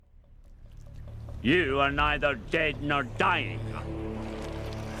You are neither dead nor dying.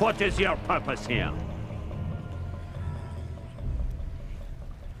 What is your purpose here?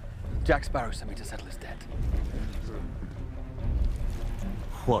 Jack Sparrow sent me to settle his debt.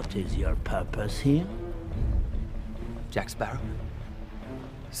 What is your purpose here? Jack Sparrow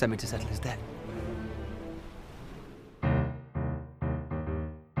sent me to settle his debt.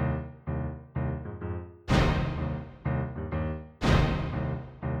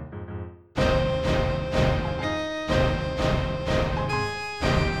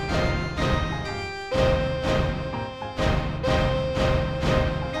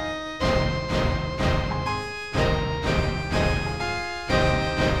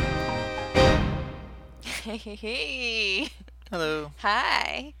 Hey. Hello.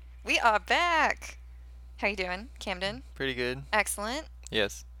 Hi. We are back. How you doing, Camden? Pretty good. Excellent.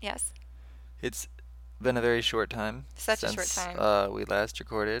 Yes. Yes. It's been a very short time Such a since short time. We last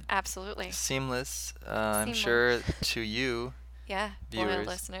recorded. Absolutely. Seamless. I'm Seamless. sure to you, Yeah. Loyal viewers,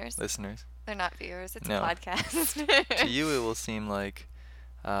 listeners. They're not viewers. It's No. a podcast. to you it will seem like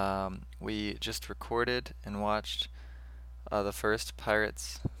we just recorded and watched the first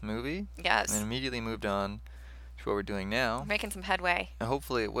Pirates movie Yes. and immediately moved on to what we're doing now. We're making some headway. And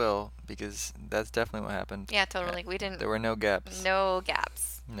hopefully it will, because that's definitely what happened. Yeah, totally. We didn't. There were no gaps. No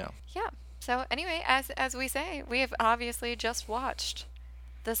gaps. No. Yeah. So anyway, as we say, we have obviously just watched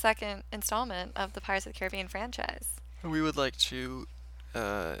the second installment of the Pirates of the Caribbean franchise. We would like to,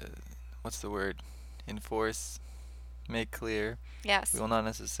 what's the word? Enforce, make clear. Yes. We will not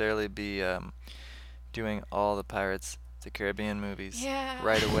necessarily be doing all the Pirates of the Caribbean movies Yeah.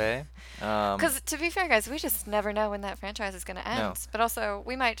 right away. Because to be fair, guys, we just never know when that franchise is going to end. No. But also,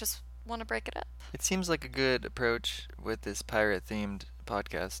 we might just want to break it up. It seems like a good approach with this pirate-themed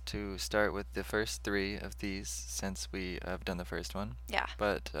podcast to start with the first 3 of these, since we have done the first one. Yeah.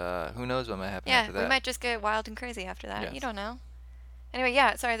 But who knows what might happen Yeah, after that. we might just get wild and crazy after that. Yes. You don't know. Anyway,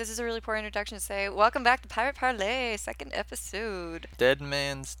 yeah, sorry, this is a really poor introduction to say, welcome back to Pirate Parlay, second episode. Dead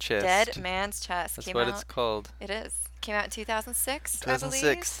Man's Chest. Dead Man's Chest. That's Came what out, it's called. It is. Came out in 2006, 2006,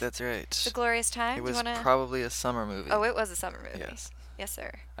 I believe. that's right. The Glorious Time. It Do you was wanna... probably a summer movie. Oh, it was a summer movie. Yes. Yes,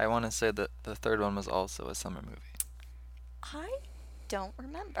 sir. I want to say that the third one was also a summer movie. I don't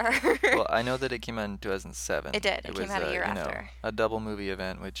remember. Well, I know that it came out in 2007. It did. It came was out a year you know, after. a double movie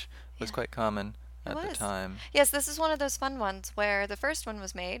event, which was Yeah. quite common It at the was. time. Yes, this is one of those fun ones where the first one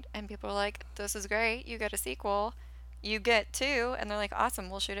was made and people were like, this is great, you get a sequel, you get 2, and they're like, awesome,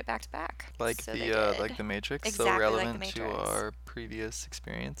 we'll shoot it back to back. Like So they like did. the Matrix, Exactly so like The relevant to Matrix. our previous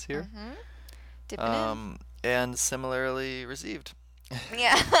experience here. Mm-hmm. Dipping in. And similarly received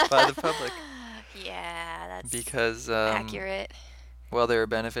Yeah. by the public. Yeah, that's Because accurate. well, there are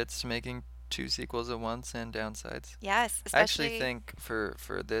benefits to making 2 sequels at once and downsides. Yes, I especially. actually think for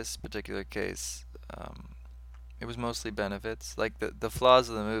this particular case, it was mostly benefits. Like the flaws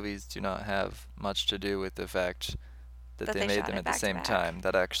of the movies do not have much to do with the fact that That they they made shot them it at the back to same back. time.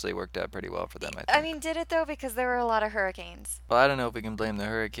 That actually worked out pretty well for them, I think. I mean, did it though? Because there were a lot of hurricanes. Well, I don't know if we can blame the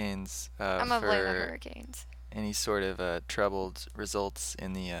hurricanes I'm gonna blame the for hurricanes. any sort of troubled results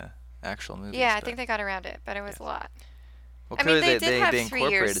in the actual movies. Yeah, I but- think they got around it, but it was Yes. a lot. Well, I mean, clearly they did have they 3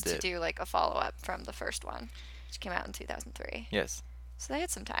 years incorporated to it. do like a follow up from the first one, which came out in 2003. Yes. So they had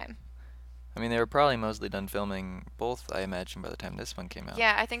some time. I mean, they were probably mostly done filming both, I imagine, by the time this one came out.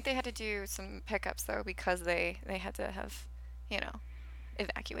 Yeah, I think they had to do some pickups though because they had to have,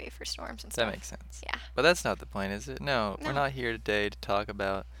 evacuate for storms and That stuff. makes sense. Yeah. But that's not the point, is it? No, we're No. not here today to talk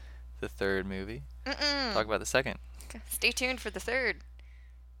about the third movie. Mm-mm. Talk about the second. Stay tuned for the third.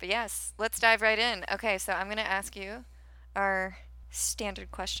 But yes, let's dive right in. Okay, so I'm gonna ask you our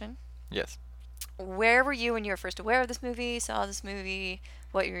standard question. Yes. Where were you when you were first aware of this movie? Saw this movie?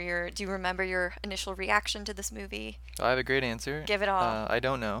 Do you remember your initial reaction to this movie? I have a great answer. Give it all. I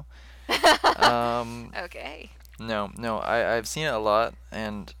don't know. um, Okay. no, I've seen it a lot,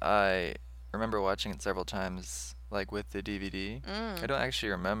 and I remember watching it several times, like with the DVD. Mm. I don't actually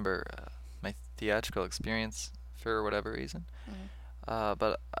remember my theatrical experience for whatever reason.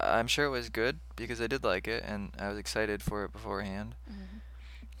 But I'm sure it was good because I did like it, and I was excited for it beforehand.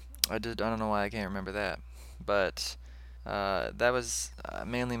 I don't know why I can't remember that, but that was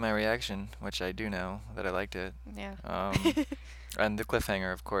mainly my reaction, which I do know that I liked it. Yeah. And the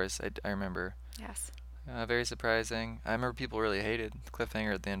cliffhanger, of course, I remember. Yes. Very surprising. I remember people really hated the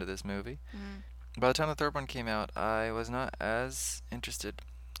cliffhanger at the end of this movie. Mm. By the time the third one came out, I was not as interested.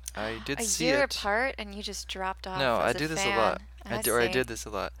 I did a see year it. apart, and you just dropped off. No, as I do this a fan. lot. I I see. did this a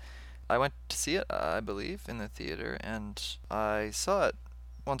lot. I went to see it, I believe, in the theater, and I saw it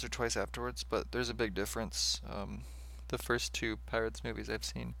once or twice afterwards, but there's a big difference. The first 2 Pirates movies I've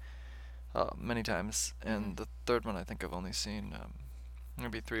seen, many times, and the third one I think I've only seen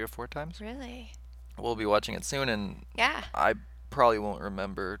maybe 3 or 4 times. Really? We'll be watching it soon, and Yeah. I probably won't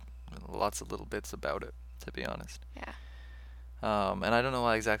remember lots of little bits about it, to be honest. Yeah. And I don't know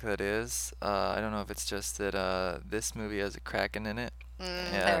why exactly that is. I don't know if it's just that this movie has a Kraken in it,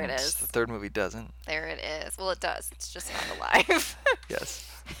 There it and is. the third movie doesn't. There it is. Well, it does. It's just not alive. Yes.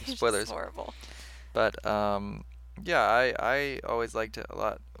 It's Spoilers. just horrible. But yeah, I always liked it a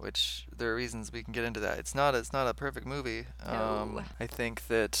lot, which there are reasons we can get into that. It's not a perfect movie. No. I think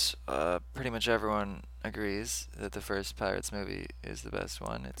that pretty much everyone agrees that the first Pirates movie is the best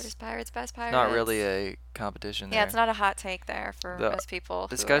one. It's There's Pirates, best Pirates. not really a competition Yeah, there. it's not a hot take there for The most people.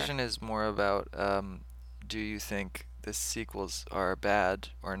 Discussion is more about do you think the sequels are bad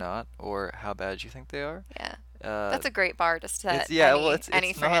or not, or how bad you think they are. Yeah. Uh, That's a great bar to set it's any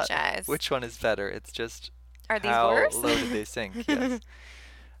not franchise. which one is better. It's just Are these how worse? low did they sink? Yes.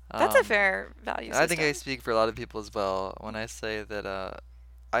 That's a fair value system. I think I speak for a lot of people as well when I say that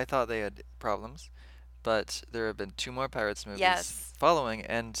I thought they had problems, but there have been 2 more Pirates movies Yes. following,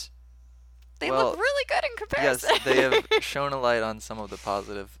 and They well, look really good in comparison. yes, they have shown a light on some of the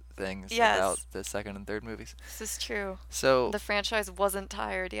positive things Yes. about the second and third movies. This is true. So, The franchise wasn't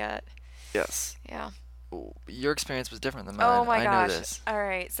tired yet. yes, Yeah. your experience was different than mine. Oh my I gosh. know this. All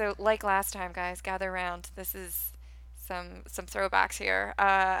right. So like last time, guys, gather around. This is some throwbacks here.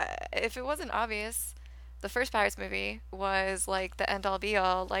 If it wasn't obvious, the first Pirates movie was like the end all be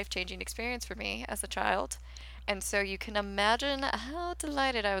all life-changing experience for me as a child. And so you can imagine how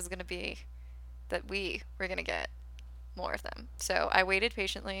delighted I was going to be that we were going to get more of them. So I waited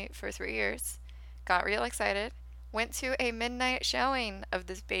patiently for 3 years, got real excited, went to a midnight showing of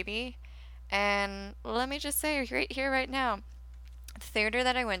this baby, and let me just say right here, right now, the theater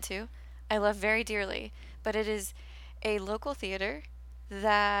that I went to, I love very dearly, but it is a local theater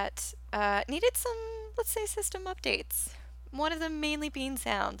that needed some, let's say, system updates. One of them mainly being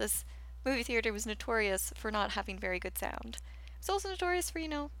sound. This movie theater was notorious for not having very good sound. It's also notorious for,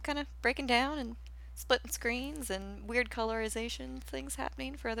 kind of breaking down and splitting screens and weird colorization things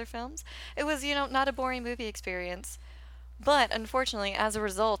happening for other films. It was, not a boring movie experience. But unfortunately, as a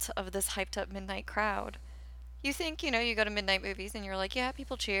result of this hyped up midnight crowd, you think, you go to midnight movies and you're like, yeah,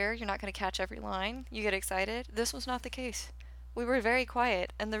 people cheer, you're not going to catch every line, you get excited. This was not the case. We were very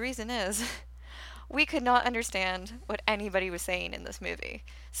quiet, and the reason is we could not understand what anybody was saying in this movie.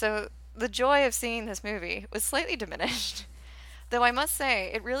 So the joy of seeing this movie was slightly diminished. Though I must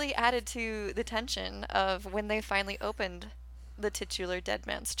say, it really added to the tension of when they finally opened the titular dead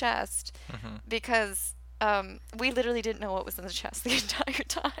man's chest, because we literally didn't know what was in the chest the entire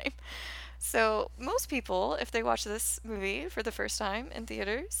time. So most people, if they watch this movie for the first time in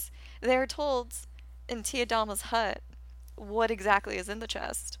theaters, they're told in Tia Dalma's hut what exactly is in the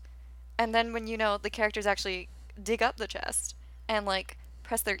chest. And then when the characters actually dig up the chest and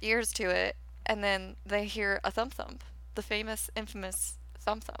press their ears to it, and then they hear a thump thump, the famous, infamous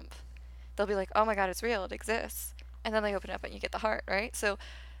thump thump, they'll be like, oh my god, it's real, it exists. And then they open it up and you get the heart, right? So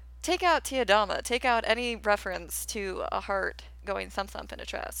take out Tia Dalma, take out any reference to a heart going thump thump in a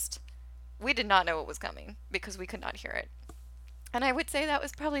chest. We did not know what was coming because we could not hear it. And I would say that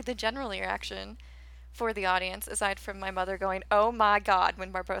was probably the general reaction for the audience, aside from my mother going, oh my god,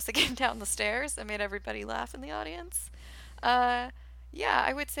 when Barbossa came down the stairs. It made everybody laugh in the audience. Yeah,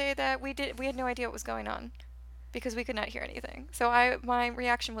 I would say that we had no idea what was going on because we could not hear anything. So my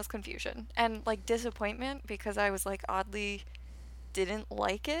reaction was confusion and disappointment because I was oddly didn't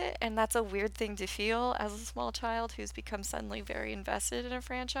like it, and that's a weird thing to feel as a small child who's become suddenly very invested in a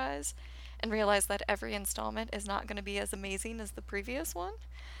franchise and realize that every installment is not going to be as amazing as the previous one.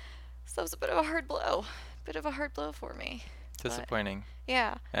 So that was a bit of a hard blow for me. Disappointing. But,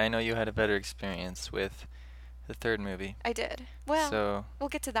 yeah. I know you had a better experience with the third movie. I did. Well, so we'll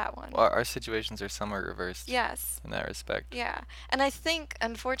get to that one. Our situations are somewhat reversed. Yes. In that respect. Yeah. And I think,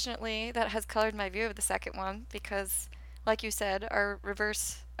 unfortunately, that has colored my view of the second one because, like you said, our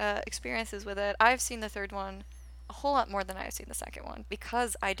reverse experiences with it. I've seen the third one a whole lot more than I've seen the second one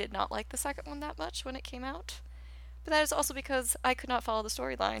because I did not like the second one that much when it came out. But that is also because I could not follow the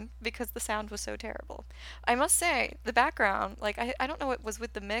storyline because the sound was so terrible. I must say, the background, I don't know what was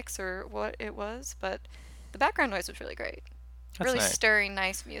with the mix or what it was, but the background noise was really great. That's really nice. Stirring,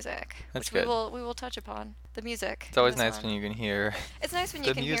 nice music. That's which good. We will touch upon. The music. It's always in this nice one. when you can hear. It's nice when you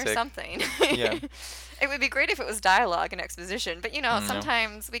the can hear music. something. Yeah. It would be great if it was dialogue and exposition, but No.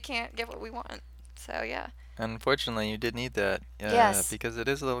 sometimes we can't get what we want. So yeah. Unfortunately, you did need that. Yes. Because it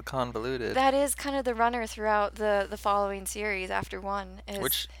is a little convoluted. That is kind of the runner throughout the following series after one. Is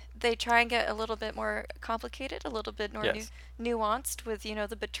Which they try and get a little bit more complicated, a little bit more Yes. nuanced with, you know,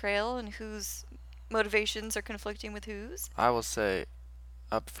 the betrayal and whose motivations are conflicting with whose. I will say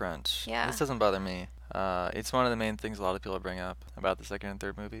up front, Yeah. this doesn't bother me. It's one of the main things a lot of people bring up about the second and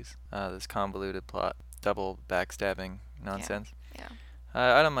third movies. This convoluted plot, double backstabbing nonsense. Yeah.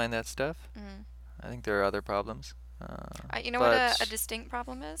 I don't mind that stuff. Mm. I think there are other problems. You know what a but distinct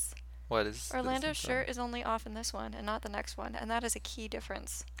problem is? what is the Orlando's distinct problem? shirt is only off in this one and not the next one, and that is a key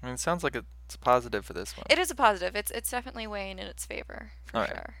difference. I mean, it sounds like it's positive for this one. It is a positive. It's definitely weighing in its favor, for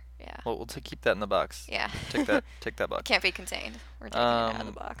Alright. sure. Yeah. Well, we'll keep that in the box. Yeah. Take that box. Can't be contained. We're taking it out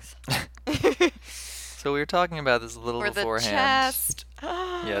of the Um, box. So we were talking about this a little Or the beforehand. chest.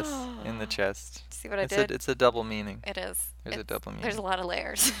 Yes, in the chest. See what I It's did? it's a double meaning. It is. There's a double There's a meaning. lot of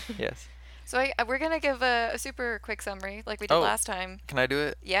layers. Yes. So we're going to give a super quick summary like we did Oh. last time. Can I do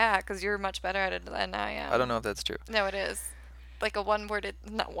it? Yeah, because you're much better at it than I am. I don't know if that's true. No, it is. Like a one-worded,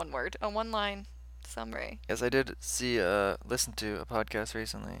 not one word, a one-line summary. Yes, I did listen to a podcast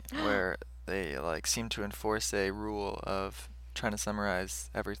recently where they seem to enforce a rule of trying to summarize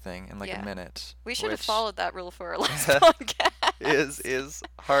everything in Yeah. a minute. We should have which followed that rule for our last podcast. is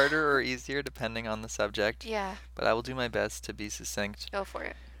harder or easier depending on the subject. Yeah, But I will do my best to be succinct. go for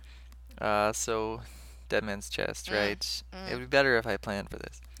it. So Dead Man's Chest, Mm, right? It would be better if I planned for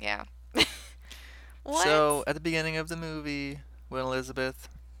this. Yeah. What? So at the beginning of the movie, Will and Elizabeth,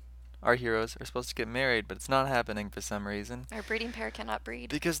 our heroes, are supposed to get married, but it's not happening for some reason. Our breeding pair cannot breed.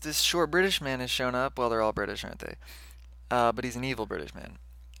 Because this short British man has shown up. Well, they're all British, aren't they? But he's an evil British man.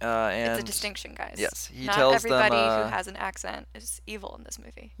 And It's a distinction, guys. yes, he Not tells them, everybody who has an accent is evil in this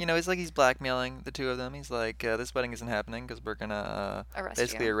movie. he's blackmailing the two of them. He's like, this wedding isn't happening because we're gonna Arrest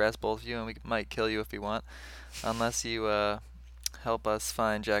basically you. arrest both of you, and we might kill you if we want, unless you help us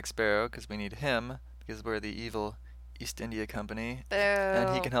find Jack Sparrow, because we need him, because we're the evil East India Company, Boo.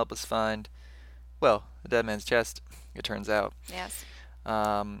 and he can help us find, well, the Dead Man's Chest, it turns out. Yes.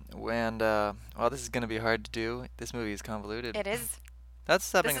 Well, this is gonna be hard to do. This movie is convoluted. It is. That's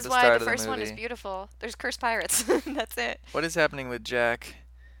happening This at is the why start the of first the one movie. is beautiful. There's cursed pirates. That's it. What is happening with Jack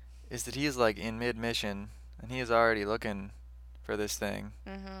is that he is in mid-mission, and he is already looking for this thing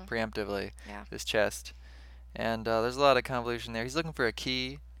Mm-hmm. preemptively, Yeah. this chest. And there's a lot of convolution there. He's looking for a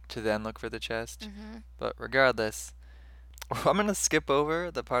key to then look for the chest. Mm-hmm. But regardless, I'm gonna skip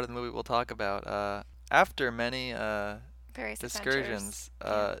over the part of the movie we'll talk about. After many Various excursions,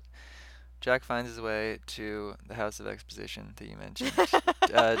 adventures. Jack finds his way to the House of Exposition that you mentioned.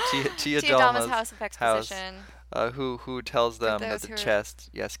 Tia Tia Dalma's Dalma's House of Exposition. who tells For them that those the who are- chest,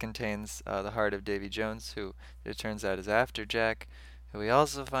 yes, contains the heart of Davy Jones, who it turns out is after Jack, who we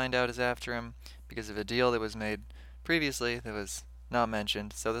also find out is after him because of a deal that was made previously that was not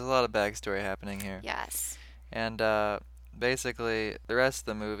mentioned. So there's a lot of backstory happening here. Yes. And basically, the rest of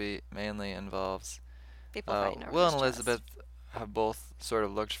the movie mainly involves People fighting over Will and this chest. Elizabeth have both sort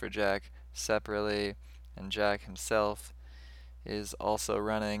of looked for Jack separately, and Jack himself is also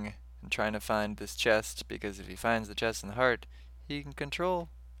running and trying to find this chest, because if he finds the chest and the heart, he can control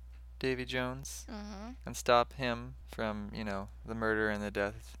Davy Jones Mm-hmm. and stop him from, the murder and the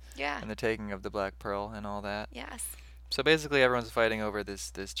death Yeah. and the taking of the Black Pearl and all that. Yes. So basically everyone's fighting over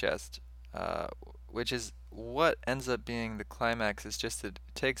this chest, which is what ends up being the climax. It's just that it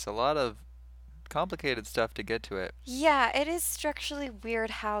takes a lot of complicated stuff to get to it. Yeah, it is structurally weird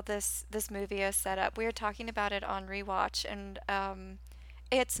how this movie is set up. We were talking about it on rewatch, and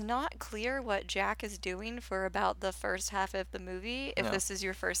it's not clear what Jack is doing for about the first half of the movie if No. this is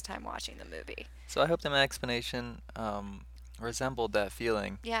your first time watching the movie. So I hope that my explanation resembled that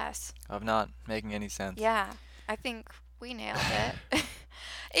feeling Yes. of not making any sense. Yeah, I think we nailed it.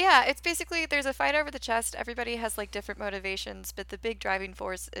 Yeah, it's basically there's a fight over the chest. Everybody has different motivations, but the big driving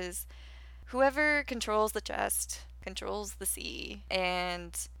force is whoever controls the chest controls the sea.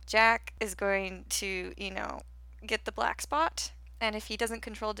 And Jack is going to, get the black spot. And if he doesn't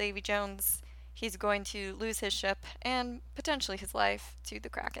control Davy Jones, he's going to lose his ship and potentially his life to the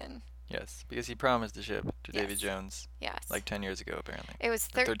Kraken. Yes, because he promised the ship to Davy Yes. Jones Yes. 10 years ago, apparently. It was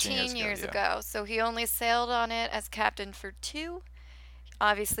Or 13 years yeah. ago, so he only sailed on it as captain for 2.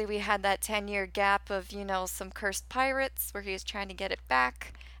 Obviously, we had that 10-year gap of, some cursed pirates where he was trying to get it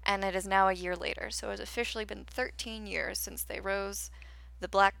back, and it is now a year later. So it has officially been 13 years since they rose the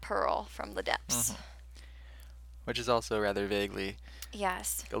Black Pearl from the depths. Mhm. Which is also rather vaguely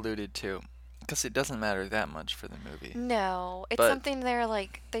Yes. alluded to, because it doesn't matter that much for the movie. No, it's But- something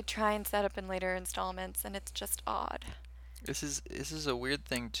they try and set up in later installments, and it's just odd. This is a weird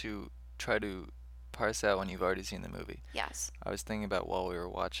thing to try to parse out when you've already seen the movie. Yes. I was thinking about while we were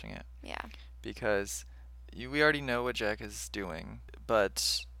watching it, Yeah. because we already know what Jack is doing,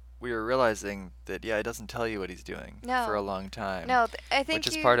 but we were realizing that, yeah, it doesn't tell you what he's doing for a No. long time. No, I think which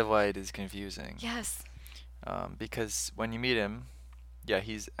is you. part of why it is confusing. Yes. Because when you meet him, yeah,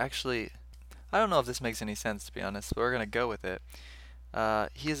 he's actually. I don't know if this makes any sense, to be honest, but we're going to go with it.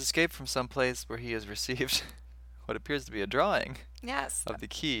 He has escaped from some place where he has received what appears to be a drawing Yes. of the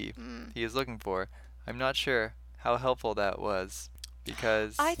key Mm. he is looking for. I'm not sure how helpful that was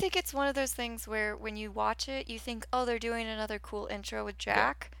because. I think it's one of those things where when you watch it, you think, oh, they're doing another cool intro with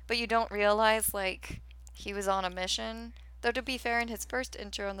Jack, but you don't realize, like, he was on a mission. Though, to be fair, in his first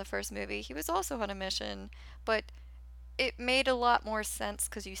intro in the first movie, he was also on a mission, but it made a lot more sense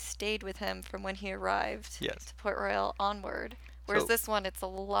because you stayed with him from when he arrived Yes. to Port Royal onward. Whereas So- this one, it's a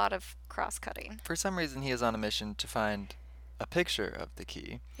lot of cross-cutting. For some reason, he is on a mission to find a picture of the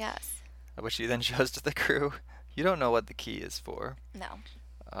key, Yes. which he then shows to the crew. You don't know what the key is for. No.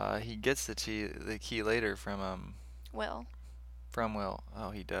 He gets the key later from Will. Will.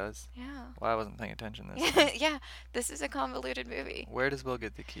 Oh, he does. Yeah. Well, I wasn't paying attention this time. Yeah. This is a convoluted movie. Where does Will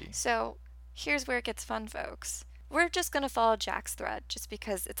get the key? So, here's where it gets fun, folks. We're just going to follow Jack's thread just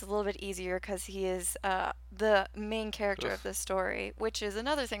because it's a little bit easier because he is the main character of this story, which is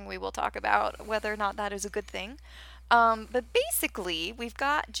another thing we will talk about, whether or not that is a good thing. But basically, we've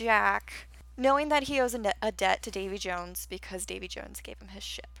got Jack knowing that he owes a debt to Davy Jones because Davy Jones gave him his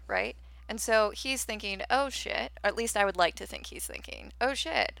ship, right? And so he's thinking, oh shit, or at least I would like to think he's thinking, oh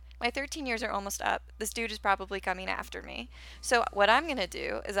shit, my 13 years are almost up. This dude is probably coming after me. So what I'm going to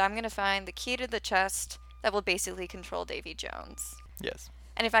do is I'm going to find the key to the chest that will basically control Davy Jones. Yes.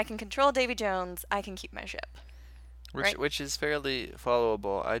 And if I can control Davy Jones, I can keep my ship. Right. Which is fairly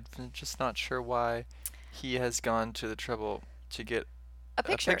followable. I'm just not sure why he has gone to the trouble to get A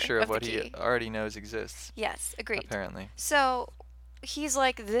picture of of what the he key. already knows exists, Yes, agreed. apparently. So he's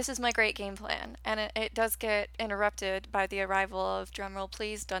like, this is my great game plan. And it does get interrupted by the arrival of, drumroll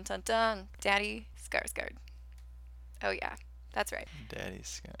please, dun dun dun, Daddy Skarsgård. Oh yeah, that's right.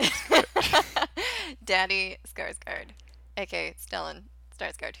 Daddy's Daddy Skarsgård, aka Stellan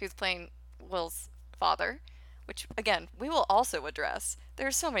Skarsgård, who's playing Will's father, which, again, we will also address.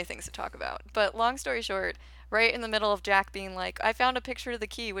 There's so many things to talk about. But long story short, right in the middle of Jack being like, I found a picture of the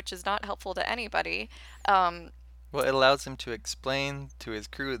key, which is not helpful to anybody. Well, it allows him to explain to his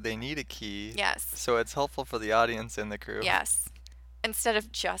crew they need a key. Yes. So it's helpful for the audience and the crew. Yes. Instead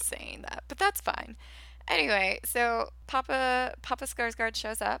of just saying that. But that's fine. Anyway, so Papa Skarsgård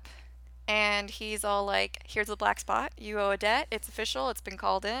shows up, and he's all like, here's the black spot. You owe a debt. It's official. It's been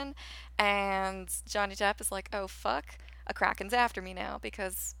called in. And Johnny Depp is like, oh, fuck. A Kraken's after me now,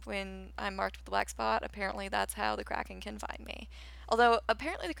 because when I'm marked with the black spot, apparently that's how the Kraken can find me. Although,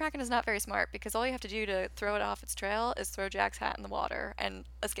 apparently the Kraken is not very smart, because all you have to do to throw it off its trail is throw Jack's hat in the water and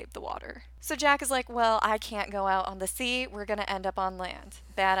escape the water. So Jack is like, well, I can't go out on the sea, we're gonna end up on land.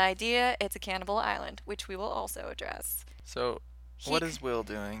 Bad idea, it's a cannibal island, which we will also address. So, what is Will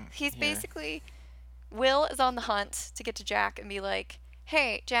doing? He's here? basically... Will is on the hunt to get to Jack and be like,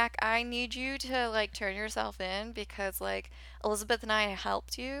 hey, Jack, I need you to, like, turn yourself in because, like, Elizabeth and I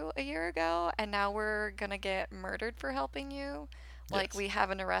helped you a year ago, and now we're gonna get murdered for helping you. Like, Yes. we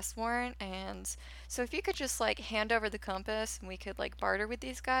have an arrest warrant, and so if you could just, like, hand over the compass and we could, like, barter with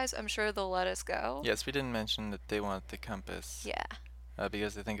these guys, I'm sure they'll let us go. Yes, we didn't mention that they want the compass. Yeah.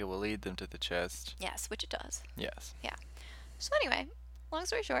 Because they think it will lead them to the chest. Yes, which it does. Yes. So anyway, long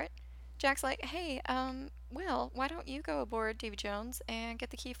story short, Jack's like, hey, Will, why don't you go aboard Davy Jones and get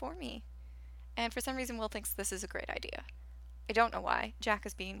the key for me? And for some reason, Will thinks this is a great idea. I don't know why. Jack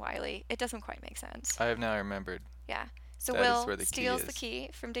is being wily. It doesn't quite make sense. I have now remembered. Yeah. So That is Will where the key steals the is. key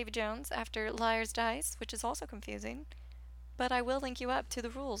from Davy Jones after Liar's Dice, which is also confusing. But I will link you up to the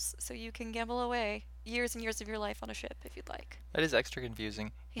rules so you can gamble away years and years of your life on a ship if you'd like. That is extra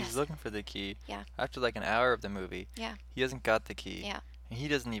confusing. Yes. He's looking for the key. Yeah. After like an hour of the movie. Yeah. He hasn't got the key. Yeah. And he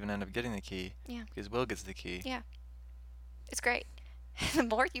doesn't even end up getting the key. Yeah. Because Will gets the key. Yeah. It's great. The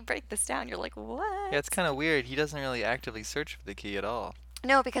more you break this down, you're like, what? Yeah, it's kind of weird. He doesn't really actively search for the key at all.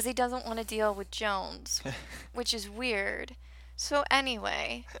 No, because he doesn't want to deal with Jones, which is weird. So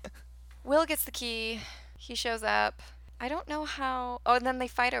anyway, Will gets the key. He shows up. I don't know how... Oh, and then they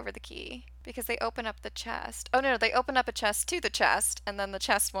fight over the key because they open up the chest. Oh, no, they open up a chest to the chest, and then the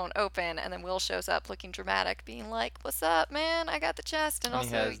chest won't open, and then Will shows up looking dramatic, being like, what's up, man? I got the chest, and And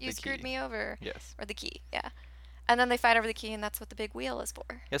he also has you the screwed key. me over. Yes. Or the key, yeah. And then they fight over the key, and that's what the big wheel is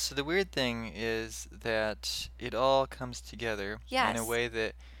for. Yeah, so the weird thing is that it all comes together in Yes. a way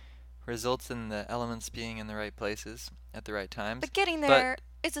that results in the elements being in the right places at the right times. But getting But- there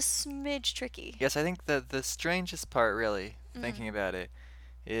is a smidge tricky. Yes, I think that the strangest part, really, thinking about it,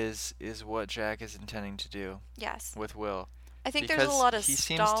 is what Jack is intending to do Yes. with Will. I think there's a because lot of he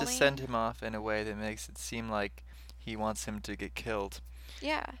seems to send stalling. him off in a way that makes it seem like he wants him to get killed.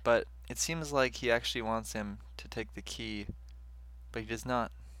 Yeah, But it seems like he actually wants him to take the key, but he does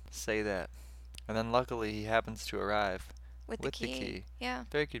not say that. And then luckily he happens to arrive with the with the key. key. Yeah.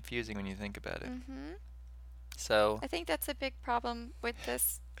 Very confusing when you think about it. Mhm. So, I think that's a big problem with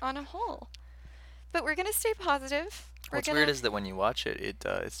this on a whole. But we're gonna stay positive. We're what's gonna. weird is that when you watch it,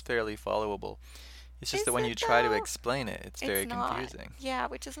 it's fairly followable. It's just Is that when it you try to though? explain it, it's very not. confusing. Yeah,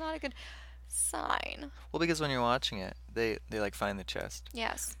 which is not a good sign. Well, because when you're watching it, they like find the chest.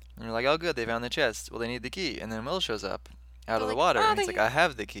 Yes. And you're like, oh good, they found the chest. Well, they need the key. And then Will shows up out They're of the like, water "Oh, and he's they-" like, I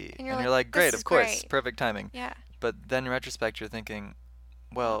have the key. And you're you're like, like, "This great, is of course, great." perfect timing. Yeah. But then in retrospect, you're thinking,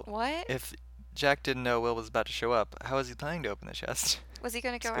 well, What? if Jack didn't know Will was about to show up, how was he planning to open the chest? Was he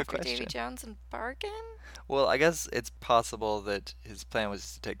gonna It's a go good after Davy question. Jones and bargain? Well, I guess it's possible that his plan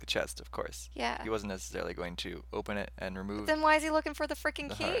was to take the chest, of course. Yeah. He wasn't necessarily going to open it and remove. Then why is he looking for the freaking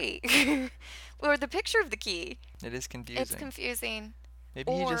the heart. key? Or the picture of the key? It is confusing. It's confusing.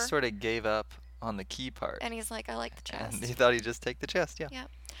 Maybe he or- just sort of gave up on the key part. And he's like, I like the chest. And he thought he'd just take the chest, yeah. Yeah.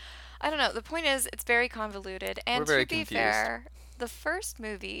 I don't know. The point is, it's very convoluted. And We're very to be confused. fair, the first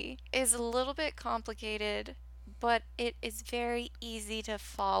movie is a little bit complicated, but it is very easy to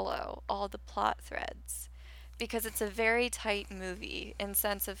follow all the plot threads because it's a very tight movie in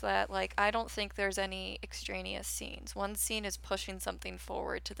sense of that, like, I don't think there's any extraneous scenes. One scene is pushing something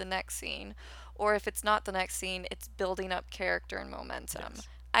forward to the next scene, or if it's not the next scene, it's building up character and momentum. Yes.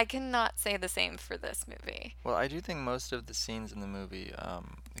 I cannot say the same for this movie. Well, I do think most of the scenes in the movie,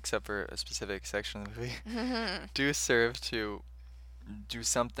 except for a specific section of the movie, do serve to do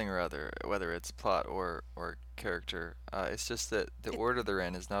something or other, whether it's plot or character. It's just that the order they're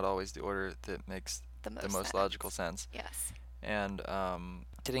in is not always the order that makes The the most logical sense. Yes. And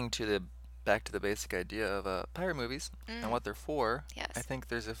getting to the back to the basic idea of pirate movies and what they're for, Yes. I think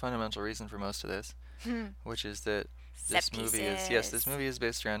there's a fundamental reason for most of this, which is that Set this movie is this movie is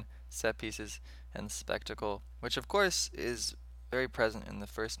based around set pieces and spectacle, which of course is very present in the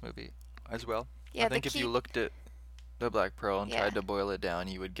first movie as well. Yeah, I think the if you key- looked at the Black Pearl and Yeah. tried to boil it down,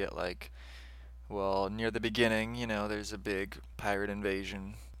 you would get like, well, near the beginning, there's a big pirate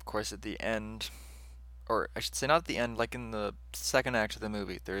invasion. Of course, at the end, or I should say not at the end, like in the second act of the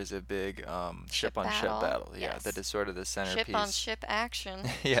movie, there is a big ship on ship battle. Yeah, yes. that is sort of the centerpiece. Ship on ship action.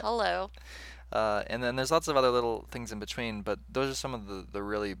 Yeah. Hello. And then there's lots of other little things in between, but those are some of the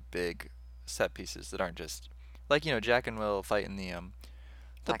really big set pieces that aren't just like Jack and Will fight in the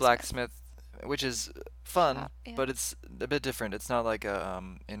blacksmith, which is fun, yeah. but it's a bit different. It's not like a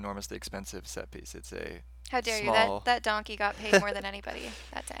enormously expensive set piece. It's a How dare small- you? That donkey got paid more than anybody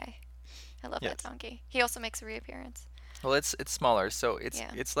that day. I love that Yes. donkey. He also makes a reappearance. Well, it's smaller, so it's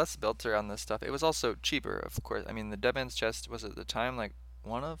Yeah. it's less built around this stuff. It was also cheaper, of course. I mean, the Dead Man's Chest was at the time like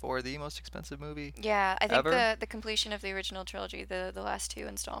one of or the most expensive movie. Yeah, I think Ever? the completion of the original trilogy, the last two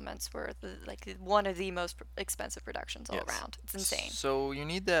installments, were one of the most expensive productions all Yes. around. It's insane. So you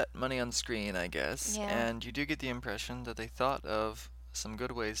need that money on screen, I guess, Yeah. and you do get the impression that they thought of some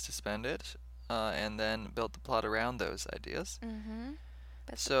good ways to spend it, and then built the plot around those ideas. Mm-hmm.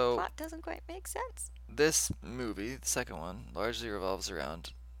 But So- the plot doesn't quite make sense. This movie, the second one, largely revolves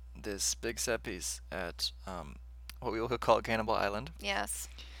around this big set piece at what we will call Cannibal Island, Yes.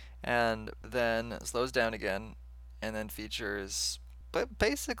 and then slows down again, and then features. But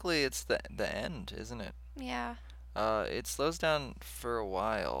basically, it's the end, isn't it? Yeah. It slows down for a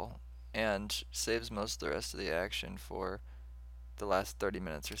while and saves most of the rest of the action for the last 30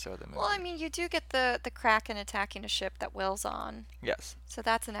 minutes or so of the movie. Well, I mean, you do get the Kraken attacking a ship that Will's on, Yes, so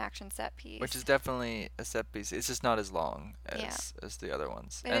that's an action set piece. which is definitely a set piece. It's just not as long Yeah. as the other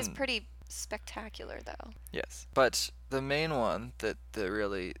ones. It is And- pretty spectacular, though. Yes, but the main one that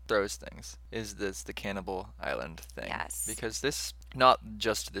really throws things is the Cannibal Island thing. Yes. Because this, not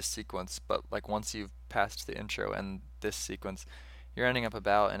just this sequence, but like once you've passed the intro and this sequence, you're ending up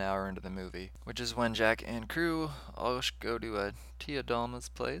about an hour into the movie, which is when Jack and crew all go to Tia Dalma's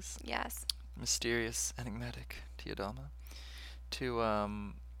place, Yes. mysterious, enigmatic Tia Dalma,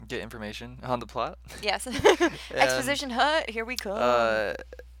 to get information on the plot. Yes. Exposition hut, here we come.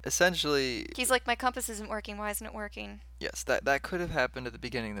 Essentially, He's like, my compass isn't working. Why isn't it working? yes, that could have happened at the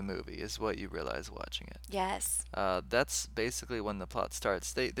beginning of the movie, is what you realize watching it. Yes. That's basically when the plot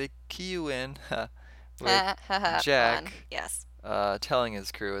starts. They key you in with Fun. Jack Yes. telling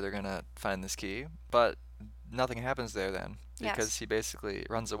his crew they're gonna find this key, but nothing happens there then because Yes. he basically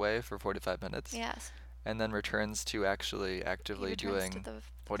runs away for 45 minutes Yes. and then returns to actually He actively returns to doing the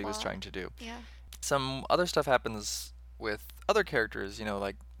what he was plot. trying to do. Yeah. Some other stuff happens with other characters,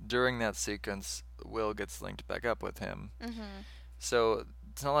 like during that sequence, Will gets linked back up with him. Mm-hmm. So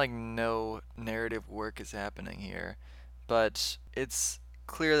it's not like no narrative work is happening here, but it's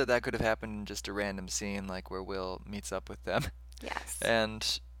clear that that could have happened in just a random scene, like where Will meets up with them. Yes.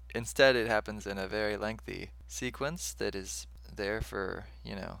 And instead, it happens in a very lengthy sequence that is there for,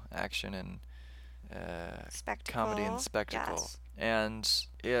 action and comedy and spectacle. Yes. And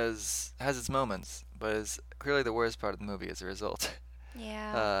has its moments, but is clearly the worst part of the movie as a result.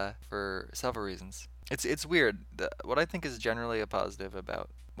 Yeah. For several reasons. It's weird. What I think is generally a positive about,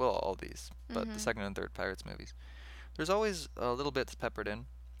 well, all these, but the Mhm. second and third Pirates movies, there's always little bits peppered in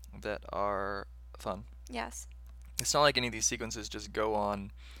that are fun. Yes. It's not like any of these sequences just go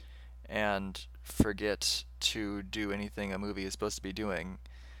on and forget to do anything a movie is supposed to be doing.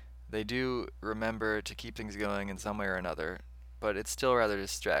 They do remember to keep things going in some way or another, but it's still rather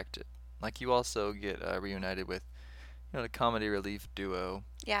distracted. Like, you also get reunited with, the comedy relief duo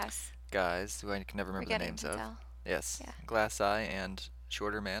Yes. guys, who I can never remember the Forgetting names to of. tell. Yes, Yeah. Glass Eye and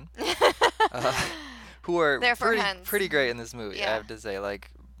Shorter Man, who are They're for pretty hens. pretty great in this movie. I Yeah. have to say, like,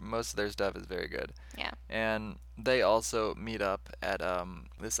 most of their stuff is very good. Yeah. And they also meet up at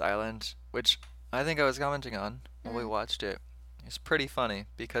this island, which I think I was commenting on when we watched it. It's pretty funny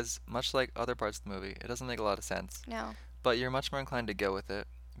because, much like other parts of the movie, it doesn't make a lot of sense. No. But you're much more inclined to go with it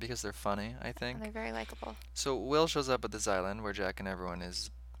because they're funny, I think. And they're very likable. So Will shows up at this island where Jack and everyone is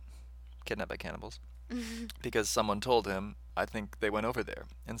kidnapped by cannibals because someone told him, I think they went over there.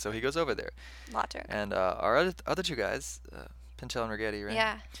 And so he goes over there. Logic. And our other two guys, Pintel and Rigetti, right?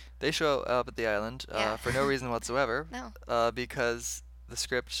 Yeah. They show up at the island Yeah. for no reason whatsoever. No. Because the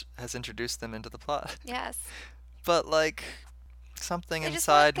script has introduced them into the plot. Yes. But, like, something They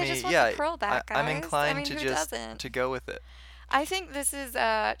inside they me, just want yeah, the pearl back, I'm guys. inclined I mean, to who just doesn't? to go with it. I think this is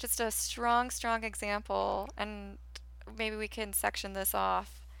just a strong example, and maybe we can section this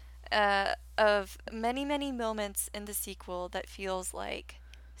off, of many, many moments in the sequel that feels like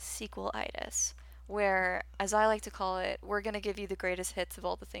sequel-itis, where, as I like to call it, we're going to give you the greatest hits of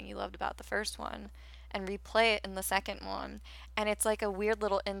all the thing you loved about the first one, and replay it in the second one, and it's like a weird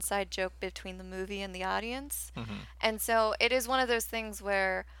little inside joke between the movie and the audience. And so it is one of those things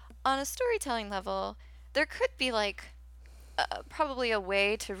where, on a storytelling level, there could be like probably a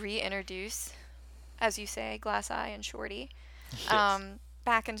way to reintroduce, as you say, Glass Eye and Shorty, Yes.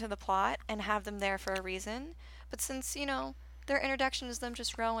 back into the plot and have them there for a reason. But since, their introduction is them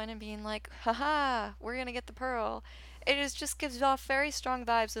just rowing and being like, haha, we're gonna get the pearl, just gives off very strong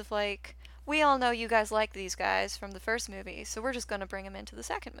vibes of like, we all know you guys like these guys from the first movie, so we're just gonna bring them into the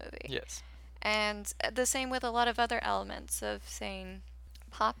second movie. Yes. And the same with a lot of other elements of saying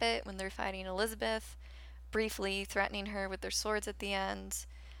pop it when they're fighting Elizabeth, briefly threatening her with their swords at the end,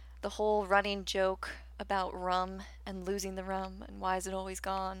 the whole running joke about rum and losing the rum and why is it always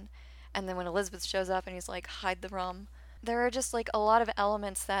gone, and then when Elizabeth shows up and he's like, hide the rum. There are just like a lot of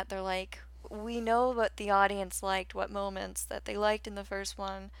elements that they're like, we know what the audience liked, what moments that they liked in the first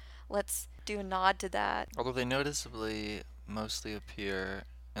one, let's do a nod to that. Although they noticeably mostly appear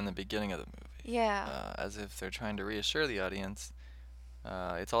in the beginning of the movie. Yeah. As if they're trying to reassure the audience.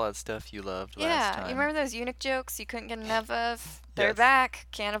 It's all that stuff you loved last Yeah, time. you remember those eunuch jokes you couldn't get enough of? They're Yes. back.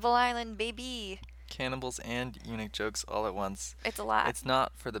 Cannibal Island, baby. Cannibals and eunuch jokes all at once. It's a lot. It's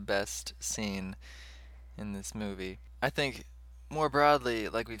not for the best scene in this movie. I think, more broadly,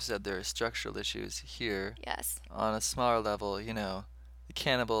 like we've said, there are structural issues here. Yes. On a smaller level, the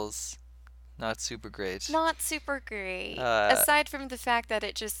cannibals, not super great. Not super great. Uh, Aside from the fact that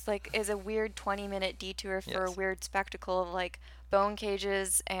it just like is a weird 20-minute detour for a Yes. weird spectacle of like bone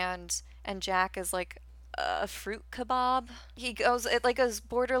cages and Jack is like a fruit kebab. It goes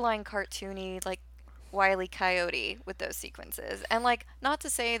borderline cartoony, like Wile E. Coyote with those sequences. And like, not to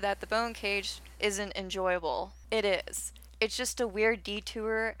say that the bone cage isn't enjoyable. It is. It's just a weird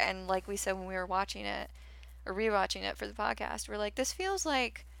detour, and like we said when we were watching it or rewatching it for the podcast, we're like, this feels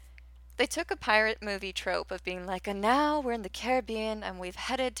like they took a pirate movie trope of being like, and now we're in the Caribbean and we've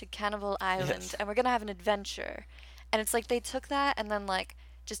headed to Cannibal Island Yes. and we're gonna have an adventure. And it's like they took that and then like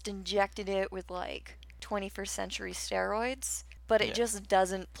just injected it with like 21st century steroids, but it Yeah. just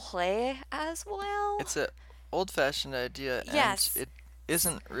doesn't play as well. It's a old-fashioned idea, and Yes. it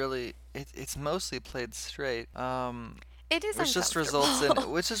isn't really. It's mostly played straight. It is Which just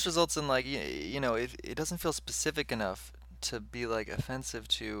results in like it doesn't feel specific enough to be like offensive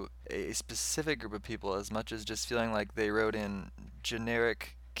to a specific group of people as much as just feeling like they wrote in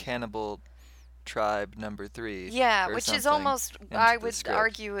generic cannibal tribe number 3. Yeah, or which is something almost, into I the would script.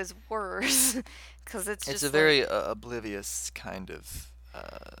 argue, is worse. Because it's It's just a like, very oblivious kind of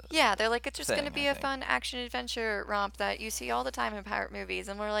Yeah, they're like, it's just going to thing, be I a think. fun action adventure romp that you see all the time in pirate movies.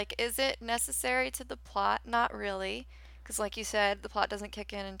 And we're like, is it necessary to the plot? Not really. Because, like you said, the plot doesn't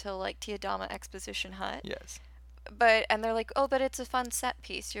kick in until, like, Tiadama Exposition Hut. Yes. And they're like, oh, but it's a fun set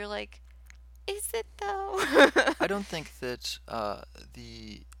piece. You're like, is it though? I don't think that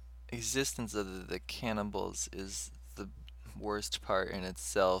the existence of the cannibals is the worst part in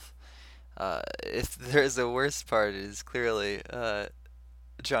itself. If there's a worst part, it is clearly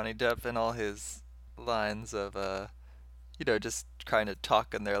Johnny Depp and all his lines of, just trying to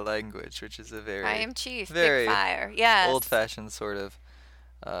talk in their language, which is a I very, am Chief, Big very Fire. Yes. old-fashioned sort of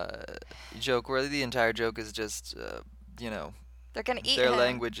joke where the entire joke is just, They're going to eat their him.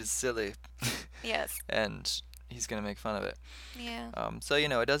 language is silly. Yes. And he's going to make fun of it. Yeah. So,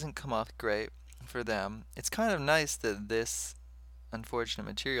 it doesn't come off great for them. It's kind of nice that this unfortunate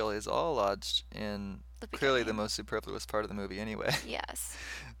material is all lodged in The clearly the beginning. most superfluous part of the movie anyway. Yes.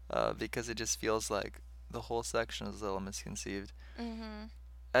 Because it just feels like the whole section is a little misconceived. Mm-hmm.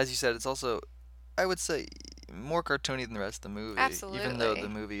 As you said, it's also, I would say, more cartoony than the rest of the movie. Even though Absolutely. the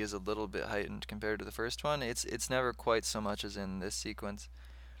movie is a little bit heightened compared to the first one, it's never quite so much as in this sequence.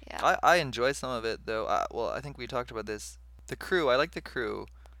 Yeah. I enjoy some of it, though. I think we talked about this. The crew, I like the crew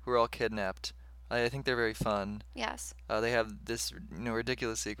who are all kidnapped. I think they're very fun. Yes. They have this,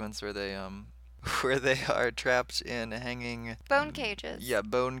 ridiculous sequence where they where they are trapped in hanging Bone cages. yeah,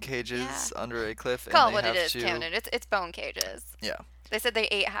 bone cages Yeah. under a cliff, Call it and what they it have is, to Camden. It's bone cages. yeah, They said they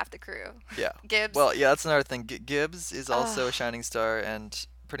ate half the crew. yeah. Gibbs. Well, yeah, that's another thing. Gibbs is also a Ugh. shining star, and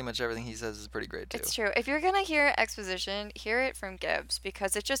pretty much everything he says is pretty great too. It's true. If you're gonna hear exposition, hear it from Gibbs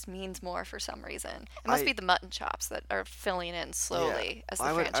because it just means more for some reason. It must I- be the mutton chops that are filling in slowly as the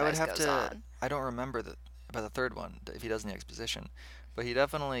I would franchise have goes to. on. I don't remember about the third one if he does any exposition, but he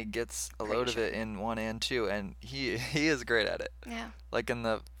definitely gets a Pretty load of sure. it in 1 and 2, and he is great at it. Yeah. Like in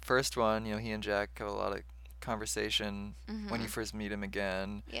the first one, he and Jack have a lot of conversation when you Mhm. first meet him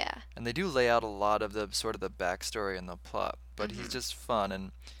again, Yeah. and they do lay out a lot of the sort of the backstory and the plot. But he's Mhm. just fun,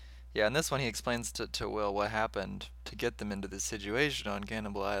 and yeah, in this one he explains to Will what happened to get them into this situation on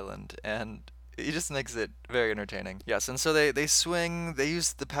Cannibal Island, and he just makes it very entertaining. Yes, and so they swing, they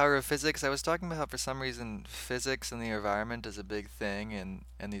use the power of physics. I was talking about how for some reason physics and the environment is a big thing in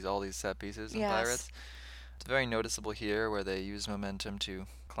all these set pieces in Yes. Pirates. It's very noticeable here where they use momentum to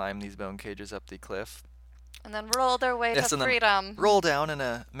climb these bone cages up the cliff. And then roll their way Yes, to and then freedom. roll down in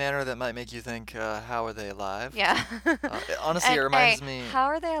a manner that might make you think, how are they alive? Yeah. Honestly, it And reminds A, me. how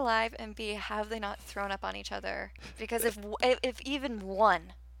are they alive? And B, have they not thrown up on each other? Because if even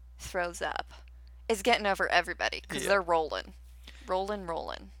one throws up, it's getting over everybody because Yeah. they're rolling.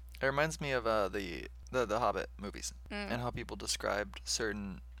 Rolling. It reminds me of the Hobbit movies Mm. and how people described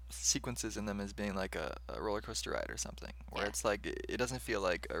certain sequences in them as being like a roller coaster ride or something, where Yeah. it's like it doesn't feel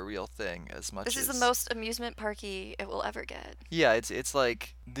like a real thing as much This as is the most amusement parky it will ever get. yeah, it's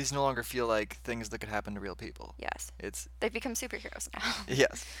like these no longer feel like things that could happen to real people. Yes. It's They've become superheroes now.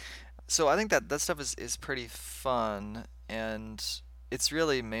 yes. So I think that stuff is pretty fun, and it's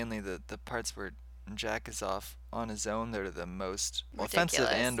really mainly the parts where Jack is off on his own that are the most offensive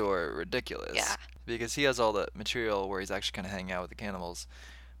Ridiculous. and or ridiculous. Yeah. Because he has all the material where he's actually kind of hanging out with the cannibals,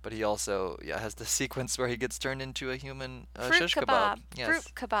 but he also has the sequence where he gets turned into a human Fruit shish kebab. Yes.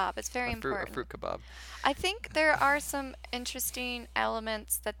 Fruit kebab. It's very a important. fruit kebab. I think there are some interesting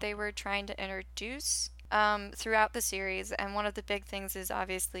elements that they were trying to introduce throughout the series, and one of the big things is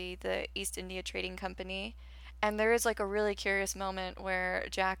obviously the East India Trading Company. And there is like a really curious moment where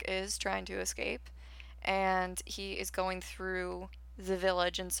Jack is trying to escape, and he is going through the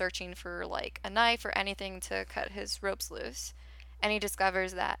village and searching for like a knife or anything to cut his ropes loose. And he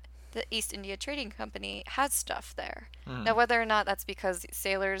discovers that the East India Trading Company has stuff there. Mhm. Now, whether or not that's because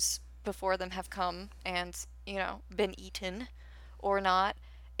sailors before them have come and, been eaten or not,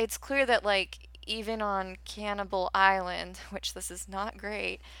 it's clear that, like, even on Cannibal Island, which this is not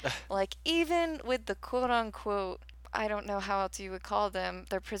great, like, even with the quote unquote, I don't know how else you would call them,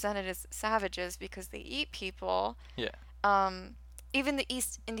 they're presented as savages because they eat people. Yeah. Even the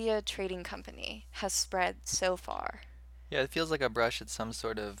East India Trading Company has spread so far. Yeah, it feels like a brush at some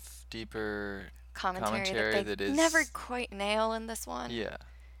sort of deeper Commentary that that they is never quite nail in this one. Yeah.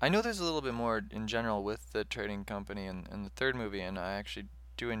 I know there's a little bit more in general with the trading company in the third movie, and I actually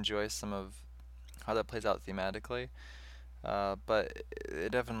do enjoy some of how that plays out thematically. But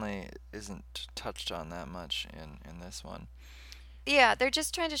it definitely isn't touched on that much in this one. Yeah, they're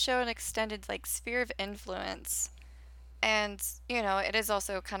just trying to show an extended like sphere of influence And, you know, it is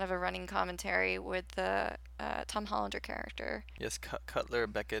also kind of a running commentary with the Tom Hollander character. Yes, Cutler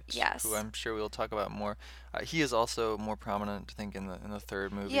Beckett, Yes. who I'm sure we'll talk about more. He is also more prominent, I think, in the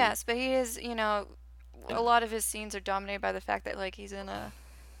third movie. Yes, but he is, you know, a And- lot of his scenes are dominated by the fact that, like, he's in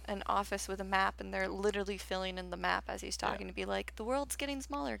an office with a map and they're literally filling in the map as he's talking to be like, the world's getting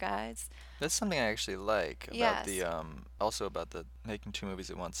smaller, guys. That's something I actually like about Yes. the also about the making two movies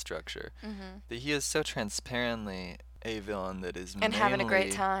at once structure. Mm-hmm. That he is so transparently a villain that is And having a great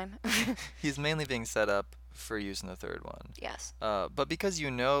mainly- time. He's mainly being set up for use in the third one. Yes. But because you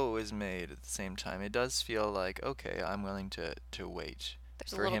know it was made at the same time, it does feel like, okay, I'm willing to wait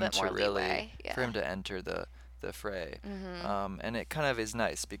There's a for little him bit to more really leeway. Yeah. for him to enter the fray. Mm-hmm. And it kind of is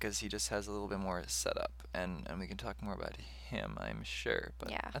nice because he just has a little bit more setup, and we can talk more about him, I'm sure. But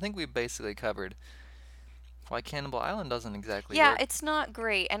Yeah. I think we basically covered why Cannibal Island doesn't exactly Yeah, work. it's not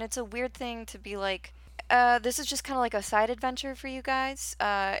great, and it's a weird thing to be like, this is just kind of like a side adventure for you guys.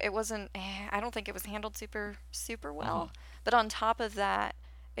 It wasn't, I don't think it was handled super well. But on top of that,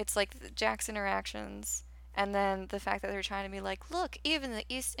 it's like Jack's interactions, and then the fact that they're trying to be like, look, even the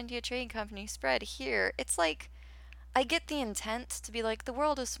East India Trading Company spread here. It's like, I get the intent to be like, the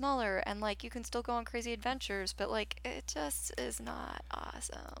world is smaller, and like, you can still go on crazy adventures, but like, it just is not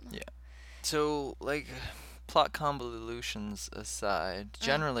awesome. Yeah. So, like, plot convolutions aside,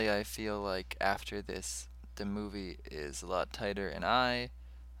 generally I feel like after this, the movie is a lot tighter, and I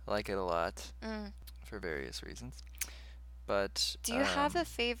like it a lot Mm. for various reasons. But Do you have a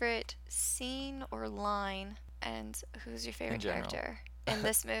favorite scene or line, and who's your favorite general. character in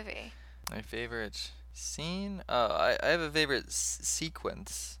this movie? my favorite scene? I have a favorite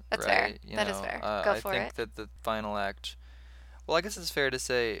sequence. That's fair. right? You That is know, fair. Go I for think it. that the final act. Well, I guess it's fair to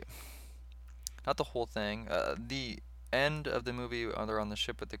say, not the whole thing. The end of the movie, when they're on the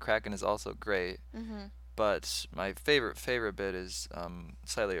ship with the Kraken, is also great. Mm-hmm. But my favorite bit is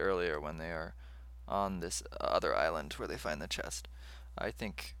slightly earlier when they are on this other island where they find the chest. I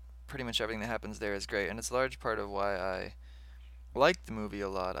think pretty much everything that happens there is great, and it's a large part of why I like the movie a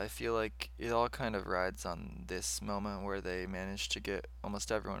lot. I feel like it all kind of rides on this moment where they manage to get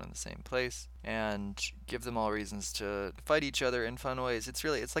almost everyone in the same place and give them all reasons to fight each other in fun ways. It's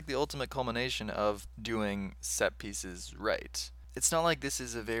like the ultimate culmination of doing set pieces right. It's not like this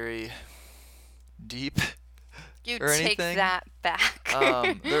is a very deep You or take anything. that back.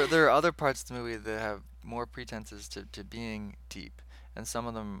 There are other parts of the movie that have more pretenses to being deep, and some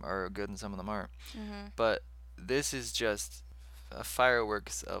of them are good and some of them aren't. Mm-hmm. But this is just a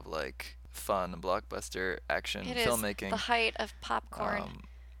fireworks of like fun blockbuster action It is filmmaking. the height of popcorn Um,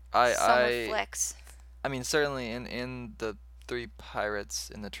 summer I flicks. I mean certainly in the three pirates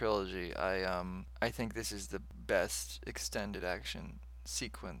in the trilogy, I think this is the best extended action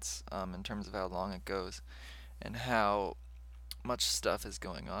sequence in terms of how long it goes and how much stuff is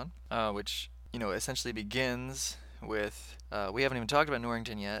going on, which essentially begins with we haven't even talked about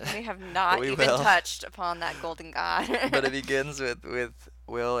Norrington yet. We have not we even will. touched upon that golden god. But it begins with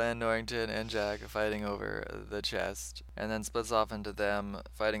Will and Norrington and Jack fighting over the chest, and then splits off into them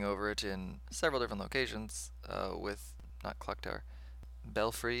fighting over it in several different locations with not Clock Tower,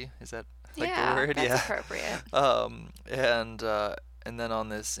 Belfry, is that like yeah, the word? that's Yeah. appropriate. And then on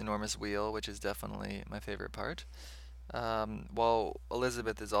this enormous wheel, which is definitely my favorite part. While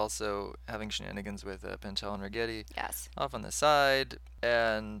Elizabeth is also having shenanigans with Pintel and Rigetti Yes. off on the side,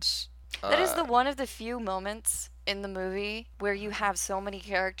 and That is the one of the few moments in the movie where you have so many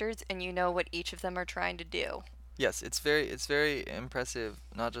characters and you know what each of them are trying to do. yes, it's very impressive,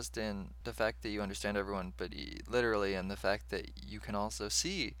 not just in the fact that you understand everyone, but literally in the fact that you can also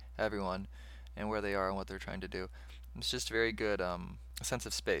see everyone and where they are and what they're trying to do. It's just very good sense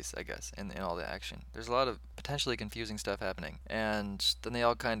of space, I guess, in all the action. There's a lot of potentially confusing stuff happening, and then they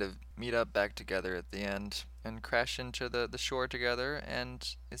all kind of meet up back together at the end and crash into the shore together,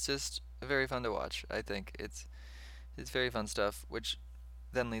 and it's just very fun to watch. I think it's very fun stuff, which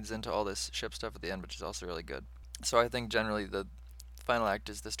then leads into all this ship stuff at the end, which is also really good. So I think generally the final act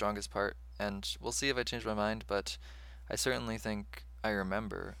is the strongest part, and we'll see if I change my mind, but I certainly think I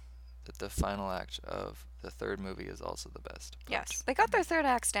remember that the final act of the third movie is also the best part. Yes, they got their third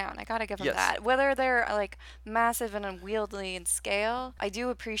acts down. I gotta give them Yes. that. Whether they're like massive and unwieldy in scale, I do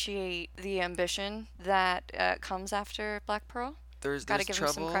appreciate the ambition that comes after Black Pearl. There's Gotta give them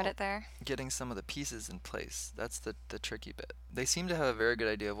trouble some credit there. getting some of the pieces in place. That's the tricky bit. They seem to have a very good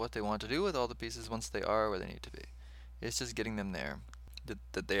idea of what they want to do with all the pieces once they are where they need to be. It's just getting them there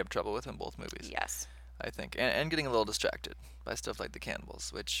that they have trouble with in both movies. Yes. I think, and getting a little distracted by stuff like the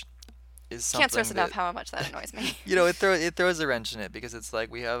cannibals, which is something Can't stress enough that how much that annoys me. it throws a wrench in it because it's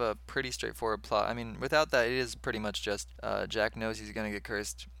like we have a pretty straightforward plot. I mean, without that, it is pretty much just Jack knows he's gonna get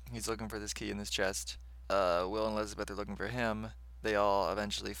cursed. He's looking for this key in this chest. Will and Elizabeth are looking for him. They all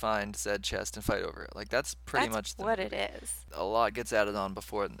eventually find said chest and fight over it. Like that's pretty much the what movie. it is. A lot gets added on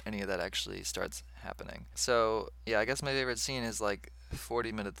before any of that actually starts happening. So yeah, I guess my favorite scene is like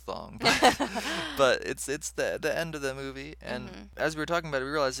 40 minutes long, but it's the end of the movie. And as we were talking about it,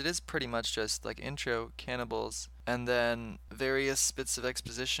 we realized it is pretty much just like intro, cannibals, and then various bits of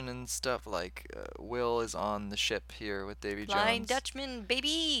exposition and stuff. Like Will is on the ship here with Davy Flying Jones, Dutchman,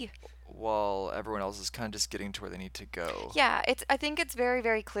 baby. while everyone else is kind of just getting to where they need to go. Yeah, I think it's very,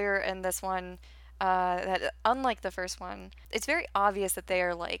 very clear in this one that unlike the first one, it's very obvious that they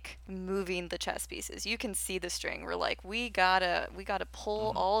are like moving the chess pieces. You can see the string. We're like, we gotta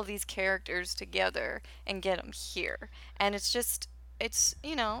pull all of these characters together and get them here. And it's just, it's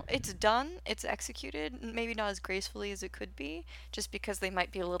done, it's executed, maybe not as gracefully as it could be, just because they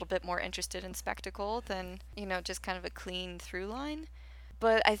might be a little bit more interested in spectacle than just kind of a clean through line.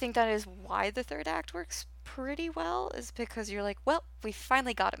 But I think that is why the third act works pretty well, is because you're like, well, we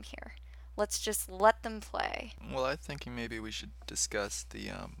finally got him here. Let's just let them play. Well, I'm thinking maybe we should discuss the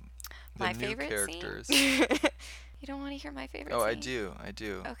My new favorite characters. Scene? You don't want to hear my favorite Oh, scene? I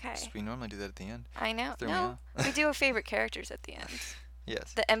do. Okay. Just we normally do that at the end. I know. Throw me No, we do a favorite characters at the end.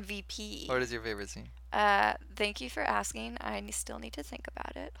 Yes. The MVP. What is your favorite scene? Thank you for asking. I still need to think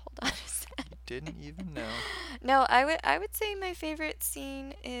about it. Hold on a sec. You didn't even know. No, I would say my favorite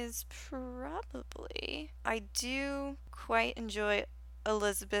scene is probably, I do quite enjoy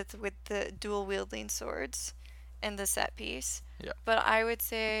Elizabeth with the dual wielding swords and the set piece. Yeah. But I would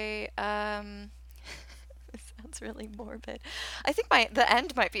say this sounds really morbid. I think the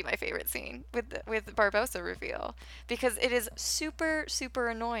end might be my favorite scene with Barbossa reveal, because it is super, super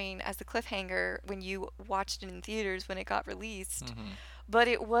annoying as the cliffhanger when you watched it in theaters when it got released. But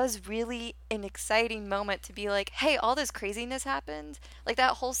it was really an exciting moment to be like, hey, all this craziness happened. Like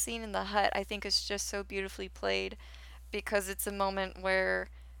that whole scene in the hut, I think is just so beautifully played, because it's a moment where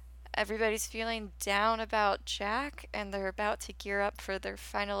everybody's feeling down about Jack and they're about to gear up for their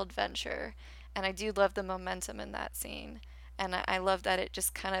final adventure. And I do love the momentum in that scene. And I love that it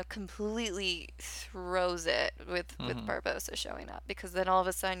just kind of completely throws it with Barbossa showing up. Because then all of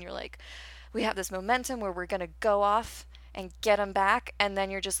a sudden you're like, we have this momentum where we're going to go off and get him back. And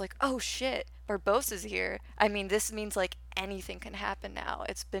then you're just like, oh shit, Barbossa's here. I mean, this means like anything can happen now.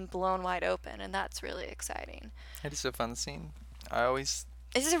 It's been blown wide open. And that's really exciting. It is a fun scene. I always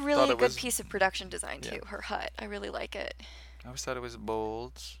This is a really it good was- piece of production design too, Yeah. her hut. I really like it. I always thought it was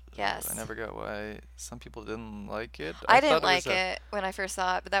bold. Yes. I never got why some people didn't like it. I thought didn't was like it when I first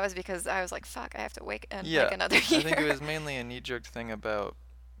saw it, but that was because I was like, fuck, I have to wait Yeah, like another year. I think it was mainly a knee-jerk thing about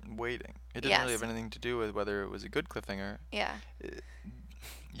waiting. It didn't really Yes. have anything to do with whether it was a good cliffhanger. Yeah.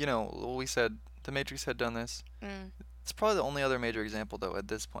 We said The Matrix had done this. Mm. It's probably the only other major example, though, at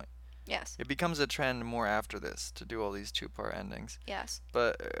this point. Yes. It becomes a trend more after this to do all these two-part endings. Yes.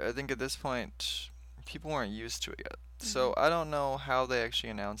 But I think at this point, people weren't used to it yet. So I don't know how they actually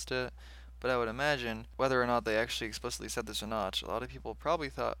announced it, but I would imagine, whether or not they actually explicitly said this or not, a lot of people probably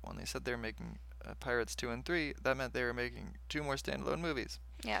thought when they said they were making Pirates 2 and 3, that meant they were making 2 more standalone movies.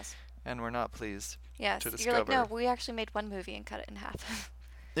 Yes. And were not pleased. Yes. To You're like, no, discover. we actually made one movie and cut it in half.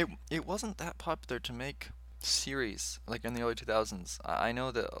 It wasn't that popular to make series, like in the early 2000s. I know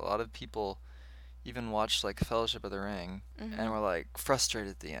that a lot of people even watched like Fellowship of the Ring and were like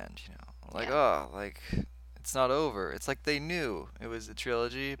frustrated at the end, like, Yeah. oh, like it's not over. It's like they knew it was a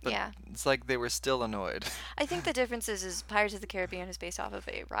trilogy, but Yeah. it's like they were still annoyed. I think the difference is Pirates of the Caribbean is based off of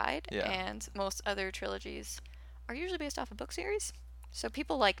a ride, Yeah. and most other trilogies are usually based off a book series. So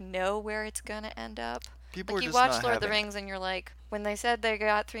people like know where it's gonna end up. People Like were you just watch not Lord of the having it. Rings and you're like, when they said they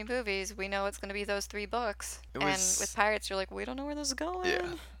got 3 movies, we know it's gonna be those 3 books. It And was- with Pirates, you're like, we don't know where this is going.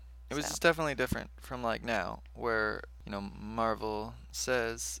 Yeah. It was So. just definitely different from like now, where Marvel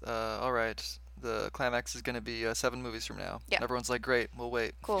says, all right, the climax is gonna be 7 movies from now. Yeah. And everyone's like, great, we'll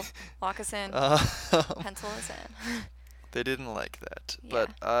wait. Cool. Lock us in. Pencil us in. They didn't like that, Yeah.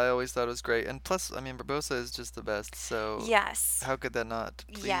 but I always thought it was great. And plus, I mean, Barbossa is just the best. So Yes. how could that not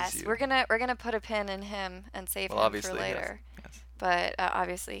please Yes. you? We're gonna put a pin in him and save Well, him obviously, for yes. later. Yes. But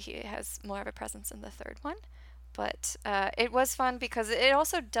obviously he has more of a presence in the third one. But it was fun because it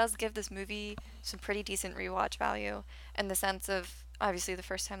also does give this movie some pretty decent rewatch value, in the sense of, obviously the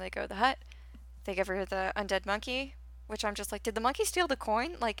first time they go to the hut, they give her the undead monkey, which I'm just like, did the monkey steal the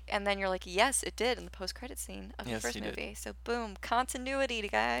coin? Like, and then you're like, yes, it did in the post-credit scene of Yes, the first he did. movie. So boom, continuity,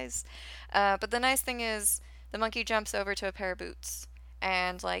 guys. But the nice thing is, the monkey jumps over to a pair of boots,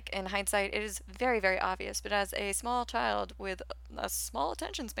 And like in hindsight, it is very, very obvious. But as a small child with a small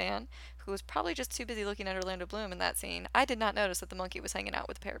attention span, who was probably just too busy looking at Orlando Bloom in that scene, I did not notice that the monkey was hanging out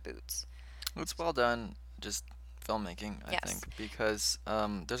with a pair of boots. It's well done, just filmmaking, I Yes. think, because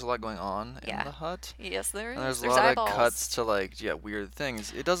there's a lot going on in Yeah. the hut. Yes, there is. And there's a There's lot eyeballs. of cuts to like weird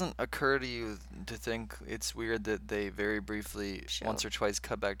things. It doesn't occur to you to think it's weird that they very briefly Show. once or twice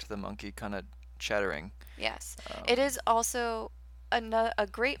cut back to the monkey kind of chattering. Yes. It is also a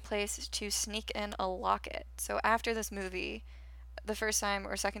great place to sneak in a locket. So after this movie, the first time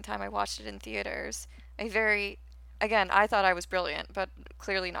or second time I watched it in theaters, again, I thought I was brilliant, but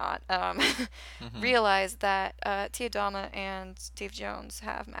clearly not, realized that Tia Dalma and Dave Jones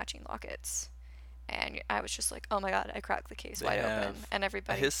have matching lockets. And I was just like, oh my god, I cracked the case They wide open. have And A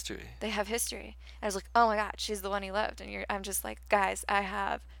everybody, history. they have history. I was like, oh my god, she's the one he loved. And I'm just like, guys, I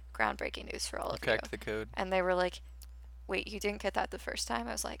have groundbreaking news for all of you. Cracked the code. And they were like, wait, you didn't get that the first time?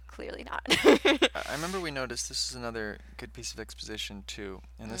 I was like, clearly not. I remember we noticed this is another good piece of exposition too.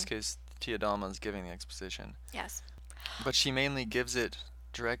 In this case, Tia Dalma's giving the exposition, Yes. but she mainly gives it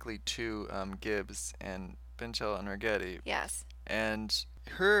directly to Gibbs and Pinchel and Ragetti. Yes. And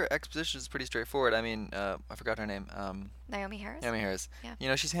her exposition is pretty straightforward. I mean, I forgot her name. Naomi Harris? Naomi Harris. Yeah. You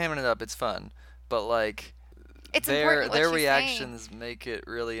know, she's hamming it up. It's fun, but like, It's their important what their she's reactions make it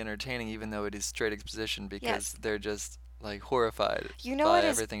really entertaining, even though it is straight exposition, because Yes. they're just like horrified You know by what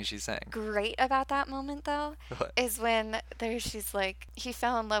is everything she's saying. great about that moment, though, What? is when she's like, he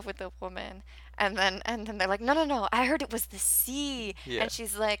fell in love with the woman, and then they're like, no, no, no, I heard it was the sea. Yeah. And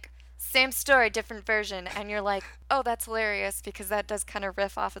she's like, same story, different version. And you're like, oh, that's hilarious, because that does kind of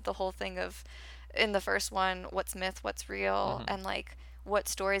riff off of the whole thing of, in the first one, what's myth, what's real, and like what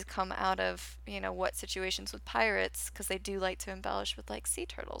stories come out of, what situations with pirates, because they do like to embellish with like sea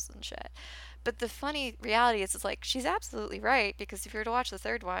turtles and shit. But the funny reality is, like, she's absolutely right, because if you were to watch the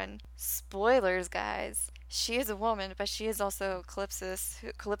third one, spoilers, guys, she is a woman, but she is also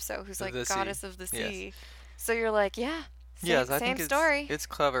Calypso, who's like The sea. goddess of the Yes. sea. So you're like, yeah, Yes, I same think story. it's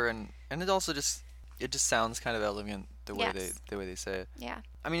clever, and it also just sounds kind of elegant the way Yes. they say it. Yeah.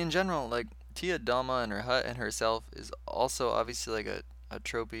 I mean, in general, like Tia Dalma and her hut and herself is also obviously like a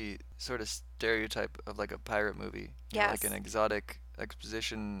tropey sort of stereotype of like a pirate movie. You know, like Yes. an exotic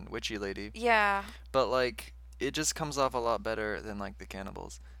exposition witchy lady. Yeah. But like it just comes off a lot better than like the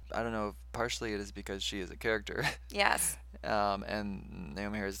cannibals. I don't know if partially it is because she is a character. Yes. And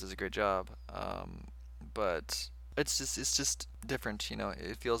Naomi Harris does a great job. But it's just different, you know.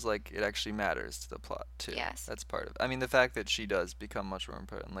 It feels like it actually matters to the plot too. Yes. That's part of. I mean, the fact that she does become much more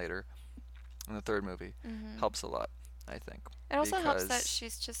important later in the third movie helps a lot, I think. It also helps that because-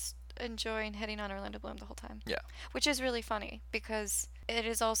 she's just enjoying hitting on Orlando Bloom the whole time. Yeah. Which is really funny, because it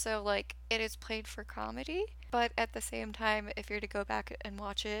is also like, it is played for comedy, but at the same time, if you're to go back and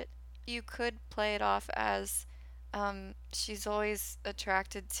watch it, you could play it off as she's always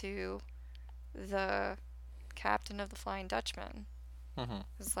attracted to the captain of the Flying Dutchman. Mhm.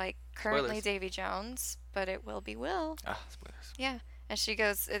 It's like currently Spoilers. Davy Jones, but it will be Will. Spoilers. Yeah. And she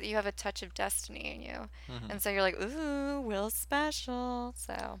goes, you have a touch of destiny in you. Mhm. And so you're like, ooh, Will's special.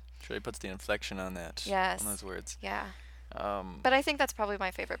 So, She really puts the inflection on that. Yes. On those words. yeah. Um, But I think that's probably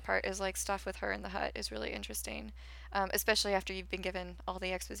my favorite part, is like stuff with her in the hut is really interesting. Especially after you've been given all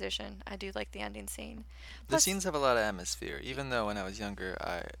the exposition. I do like the ending scene. the Plus- scenes have a lot of atmosphere, even though when I was younger,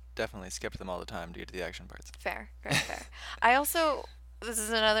 I definitely skipped them all the time to get to the action parts. Fair, very fair. I also, this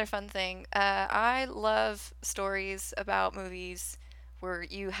is another fun thing. I love stories about movies where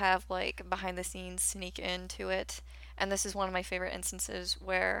you have like behind the scenes sneak into it. And this is one of my favorite instances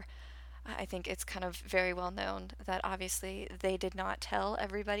where I think it's kind of very well known that obviously they did not tell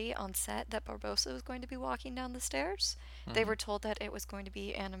everybody on set that Barbossa was going to be walking down the stairs. They were told that it was going to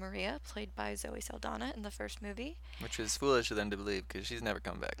be Anna Maria, played by Zoe Saldana in the first movie. Which is foolish of them to believe, because she's never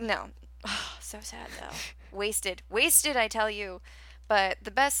come back. No. So sad, though. Wasted. Wasted, I tell you. But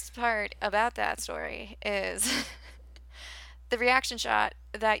the best part about that story is the reaction shot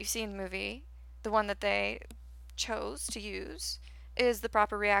that you see in the movie, the one that they chose to use, is the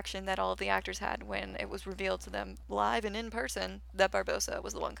proper reaction that all of the actors had when it was revealed to them live and in person that Barbossa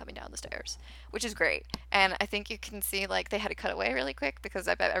was the one coming down the stairs, which is great. And I think you can see, like, they had to cut away really quick, because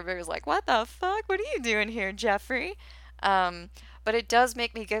I bet everybody was like, what the fuck? What are you doing here, Jeffrey? But it does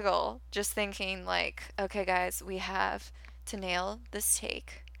make me giggle just thinking, like, okay, guys, we have to nail this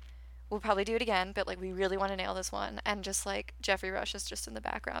take. We'll probably do it again, but like, we really want to nail this one. And just like Jeffrey Rush is just in the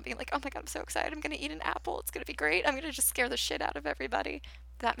background being like, oh my god, I'm so excited. I'm going to eat an apple. It's going to be great. I'm going to just scare the shit out of everybody.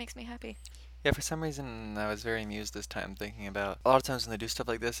 That makes me happy. Yeah, for some reason, I was very amused this time thinking about, a lot of times when they do stuff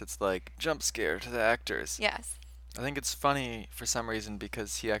like this, it's like, jump scare to the actors. Yes. I think it's funny for some reason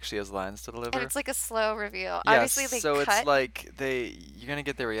because he actually has lines to deliver. And it's like a slow reveal. Yeah, Obviously, they so cut. it's like you're gonna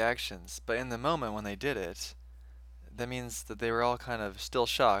get their reactions, but in the moment when they did it, that means that they were all kind of still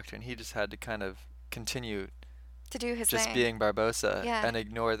shocked, and he just had to kind of continue to do his just thing. being Barbossa Yeah. and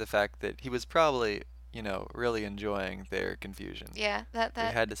ignore the fact that he was probably, really enjoying their confusion. Yeah, He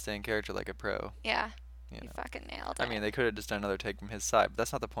had to stay in character like a pro. Yeah, You you know. fucking nailed it. I mean, they could have just done another take from his side, but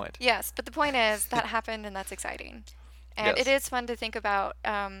that's not the point. Yes, but the point is that happened, and that's exciting. And Yes. it is fun to think about,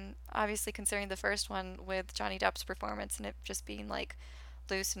 obviously considering the first one with Johnny Depp's performance and it just being like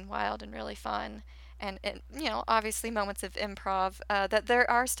loose and wild and really fun. And obviously moments of improv, that there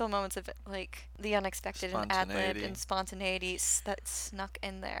are still moments of like the unexpected and ad-lib Spontaneity. and spontaneity that snuck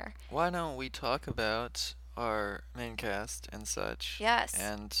in there. Why don't we talk about our main cast and such? Yes.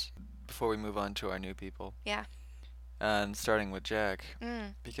 And before we move on to our new people. Yeah. And starting with Jack,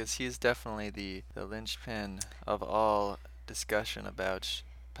 Mm. because he's definitely the linchpin of all discussion about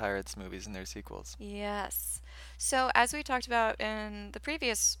Pirates movies and their sequels. Yes. So, as we talked about in the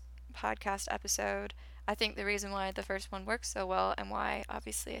previous podcast episode, I think the reason why the first one works so well and why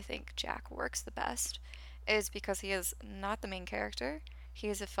obviously I think Jack works the best is because he is not the main character. He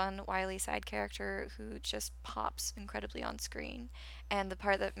is a fun, wily side character who just pops incredibly on screen. And the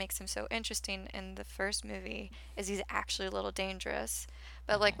part that makes him so interesting in the first movie is he's actually a little dangerous.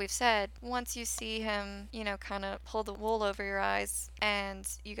 But like we've said, once you see him, kind of pull the wool over your eyes and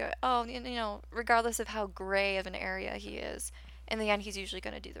you go, oh, regardless of how gray of an area he is, in the end, he's usually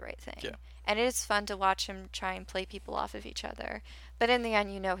going to do the right thing. Yeah. And it is fun to watch him try and play people off of each other. But in the end,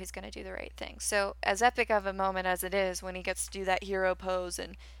 he's going to do the right thing. So, as epic of a moment as it is when he gets to do that hero pose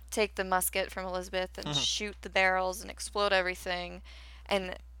and take the musket from Elizabeth and shoot the barrels and explode everything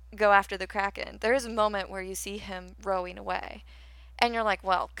and go after the Kraken, there is a moment where you see him rowing away. And you're like,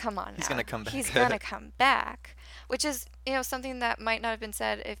 well, come on now. He's gonna come back. He's going to come back. Which is, something that might not have been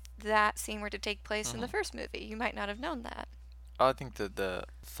said if that scene were to take place in the first movie. You might not have known that. I think that the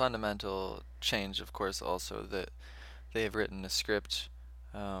fundamental change, of course, also that they have written a script.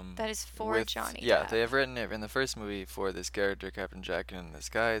 That is for Johnny Yeah, Depp. they have written it in the first movie for this character, Captain Jack, and this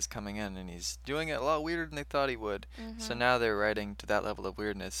guy is coming in and he's doing it a lot weirder than they thought he would. So now they're writing to that level of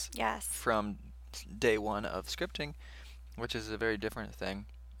weirdness Yes. from day one of scripting, which is a very different thing.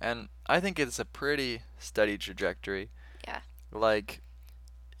 And I think it's a pretty steady trajectory. Yeah. Like,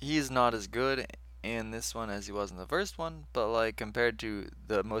 he's not as good in this one as he was in the first one, but like compared to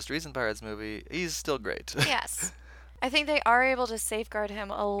the most recent Pirates movie, he's still great. Yes. I think they are able to safeguard him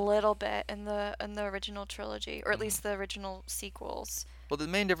a little bit in the original trilogy, or at least the original sequels. Well, the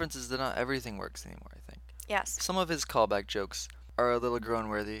main difference is that not everything works anymore, I think. Yes. Some of his callback jokes are a little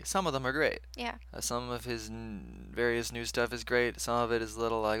groan-worthy. Some of them are great. Yeah. Some of his various new stuff is great. Some of it is a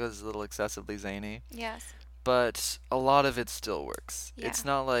little excessively zany. Yes. But a lot of it still works. Yeah. It's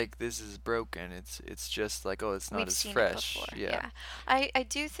not like this is broken. It's just like, oh, it's not We've as seen fresh. it before. Yeah. I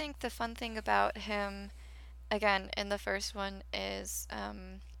do think the fun thing about him, again, in the first one is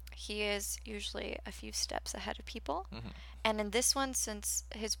he is usually a few steps ahead of people. Mm-hmm. And in this one, since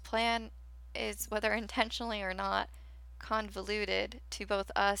his plan is, whether intentionally or not, convoluted to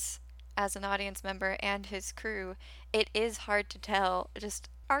both us as an audience member and his crew, it is hard to tell just,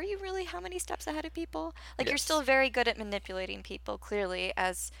 are you really how many steps ahead of people? Like, you're Yes. still very good at manipulating people, clearly,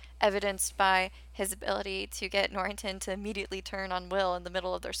 as evidenced by his ability to get Norrington to immediately turn on Will in the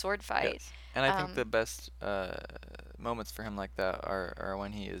middle of their sword fight. Yes. And I think the best moments for him like that are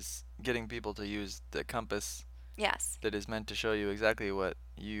when he is getting people to use the compass Yes. that is meant to show you exactly what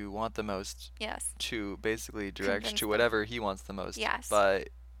you want the most Yes. to basically direct Convince to them. whatever he wants the most Yes. by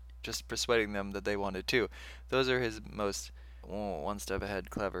just persuading them that they want it too. Those are his most one step ahead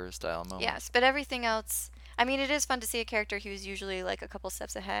clever style moments. Yes, but everything else, I mean, it is fun to see a character who's usually like a couple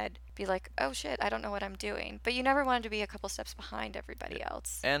steps ahead be like, oh shit, I don't know what I'm doing. But you never wanted to be a couple steps behind everybody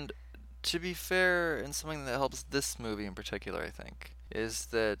else. And to be fair, and something that helps this movie in particular, I think, is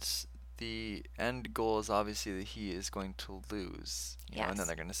that the end goal is obviously that he is going to lose. You know, and then Yes.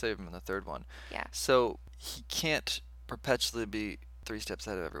 they're going to save him in the third one. Yeah. So he can't perpetually be 3 steps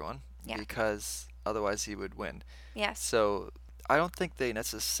ahead of everyone Yeah. because otherwise he would win. Yes. So I don't think they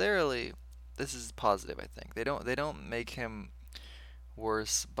necessarily. This is positive. I think they don't make him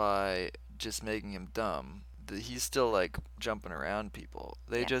worse by just making him dumb. He's still like jumping around people.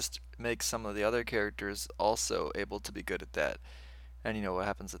 They Yeah. just make some of the other characters also able to be good at that. And you know what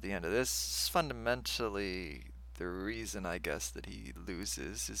happens at the end of this? Fundamentally, the reason I guess that he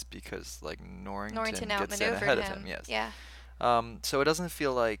loses is because like Norrington gets in outmaneuvered ahead him. of him. Yes. Yeah. So it doesn't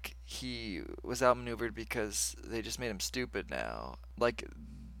feel like he was outmaneuvered because they just made him stupid now. Like,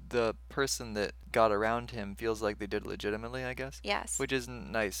 the person that got around him feels like they did legitimately, I guess. Yes. Which is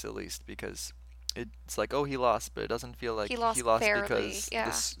nice, at least, because it's like, oh, he lost, but it doesn't feel like He lost fairly, because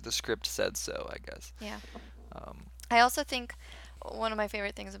yeah. the script said so, I guess. Yeah. Um, I also think one of my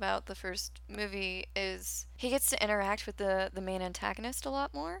favorite things about the first movie is he gets to interact with the main antagonist a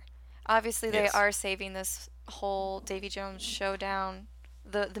lot more. Obviously, they Yes. are saving this whole Davy Jones showdown,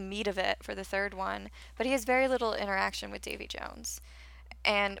 the meat of it, for the third one, but he has very little interaction with Davy Jones.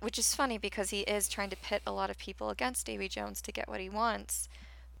 And which is funny because he is trying to pit a lot of people against Davy Jones to get what he wants,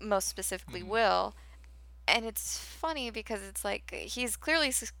 most specifically Will. And it's funny because it's like he's clearly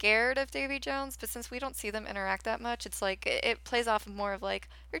scared of Davy Jones, but since we don't see them interact that much, it's like it plays off more of like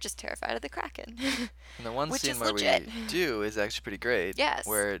you're just terrified of the Kraken. and the one Which scene is where legit. we do is actually pretty great. Yes.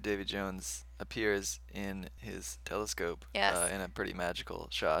 Where Davy Jones appears in his telescope. Yes. In a pretty magical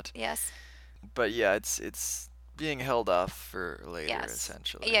shot. Yes. But yeah, it's being held off for later, Yes.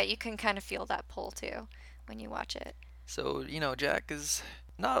 essentially. Yeah, you can kind of feel that pull too when you watch it. So, Jack is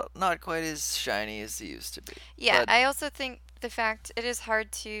not quite as shiny as he used to be. Yeah, But I also think the fact it is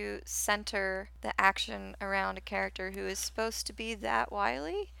hard to center the action around a character who is supposed to be that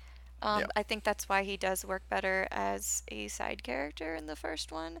wily. Yeah. I think that's why he does work better as a side character in the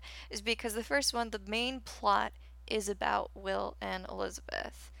first one, is because the first one, the main plot is about Will and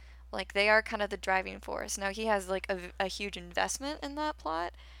Elizabeth. Like, they are kind of the driving force. Now, he has, like, a huge investment in that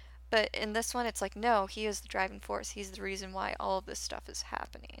plot, but in this one, it's like, no, he is the driving force. He's the reason why all of this stuff is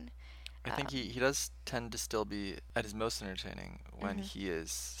happening. I think he does tend to still be at his most entertaining when he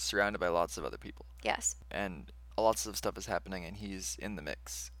is surrounded by lots of other people. Yes. And lots of stuff is happening and he's in the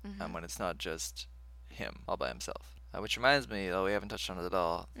mix. When it's not just him all by himself. Which reminds me, though we haven't touched on it at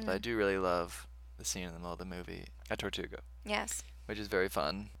all, but I do really love the scene in the middle of the movie at Tortuga. Yes. Which is very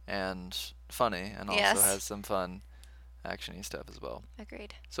fun and funny and Yes. also has some fun action-y stuff as well.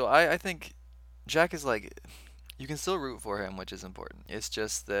 Agreed. So I think Jack is like, you can still root for him, which is important. It's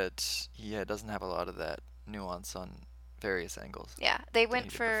just that he doesn't have a lot of that nuance on various angles. Yeah, they he went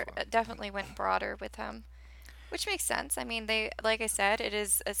did for before. definitely went broader with him, which makes sense. I mean, they like I said, it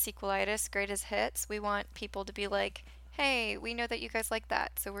is a sequelitis, greatest hits. We want people to be like, hey, we know that you guys like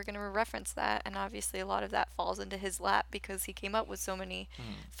that, so we're going to reference that. And obviously, a lot of that falls into his lap because he came up with so many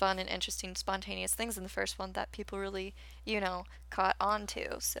fun and interesting, spontaneous things in the first one that people really, caught on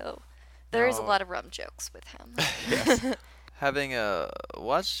to. So there is a Now- lot of rum jokes with him. Yes. Having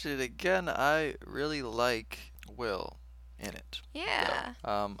watched it again, I really like Will in it. Yeah.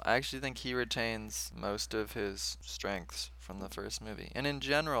 I actually think he retains most of his strengths from the first movie. And in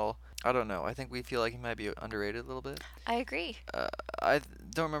general, I don't know. I think we feel like he might be underrated a little bit. I agree.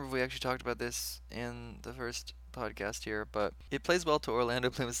 Don't remember if we actually talked about this in the first podcast here, but it plays well to Orlando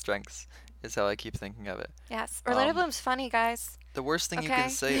Bloom's strengths, is how I keep thinking of it. Yes. Orlando Um, Bloom's funny, guys. The worst thing you Okay. can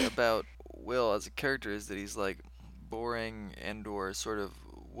say about Will as a character is that he's like boring and or sort of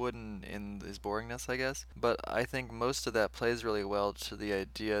wooden in his boringness, I guess. But I think most of that plays really well to the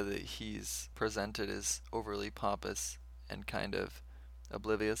idea that he's presented as overly pompous and kind of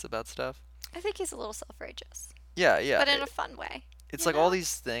oblivious about stuff. I think he's a little self-righteous, Yeah, but in a fun way. it's you like all know?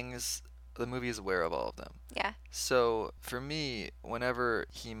 these things, the movie is aware of all of them. Yeah. So for me, whenever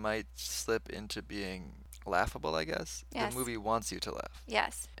he might slip into being laughable, I guess, Yes. the movie wants you to laugh.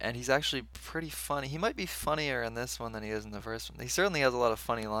 Yes. And he's actually pretty funny. He might be funnier in this one than he is in the first one. He certainly has a lot of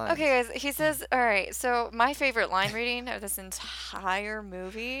funny lines. Okay, guys. He says, all right. So my favorite line reading of this entire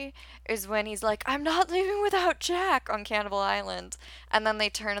movie is when he's like, "I'm not leaving without Jack" on Cannibal Island, and then they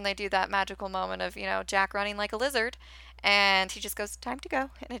turn and they do that magical moment of Jack running like a lizard, and he just goes, "Time to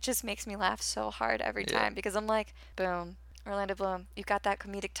go," and it just makes me laugh so hard every Yeah. time because I'm like, boom, Orlando Bloom, you got that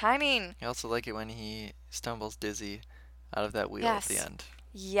comedic timing. I also like it when he stumbles dizzy out of that wheel at the Yes. end.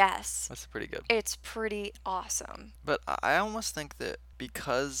 Yes. That's pretty good. It's pretty awesome. But I almost think that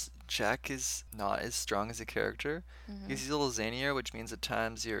because Jack is not as strong as a character, because he's a little zanier, which means at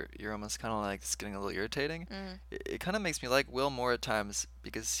times you're almost kind of like it's getting a little irritating. It kind of makes me like Will more at times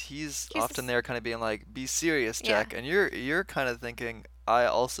because he's often there kind of being like, "Be serious, Yeah. Jack," and you're kind of thinking, "I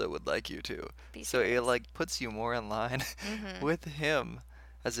also would like you to." Be So it serious. like puts you more in line with him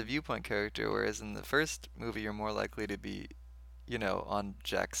as a viewpoint character, whereas in the first movie you're more likely to be, on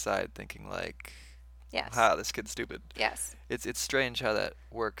Jack's side, thinking like, Yes. "Ha, this kid's stupid." Yes. It's strange how that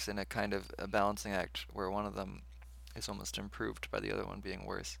works in a kind of a balancing act where one of them is almost improved by the other one being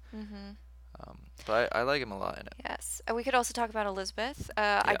worse. But I like him a lot in it. Yes. We could also talk about Elizabeth.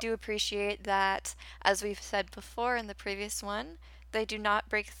 I Yeah. do appreciate that, as we've said before in the previous one, they do not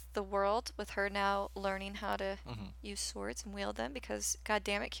break the world with her now learning how to Mm-hmm. use swords and wield them because, god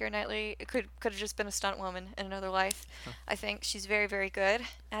damn it, Keira Knightley could have just been a stunt woman in another life. I think she's very, very good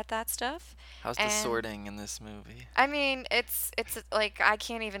at that stuff. How's the And- sorting in this movie? I mean, it's like I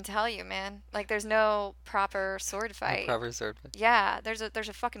can't even tell you, man. Like there's no proper sword fight. Proper sword fight. Yeah, there's a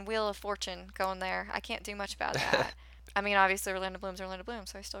fucking wheel of fortune going there. I can't do much about that. I mean, obviously Orlando Bloom's Orlando Bloom,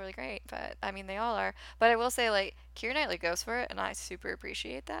 so he's still really great. But I mean, they all are. But I will say, like, Keira Knightley goes for it, and I super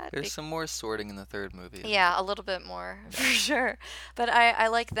appreciate that. There's some more sorting in the third movie. Yeah, a little bit more for sure. But I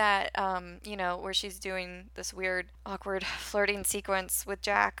like that, you know, where she's doing this weird, awkward flirting sequence with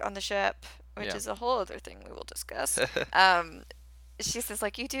Jack on the ship, which Yeah. is a whole other thing we will discuss. She says,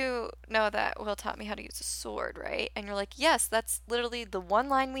 like, you do know that Will taught me how to use a sword, right? And you're like, yes, that's literally the one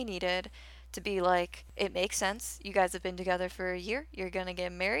line we needed to be like, it makes sense. You guys have been together for a year. You're going to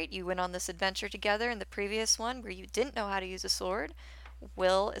get married. You went on this adventure together in the previous one where you didn't know how to use a sword.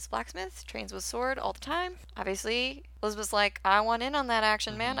 Will is blacksmith, trains with sword all the time. Obviously, Elizabeth's like, I want in on that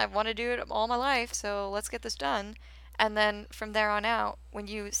action, man. I've wanted to do it all my life, so let's get this done. And then from there on out, when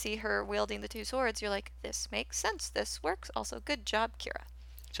you see her wielding the two swords, you're like, this makes sense. This works. Also, good job, Kira.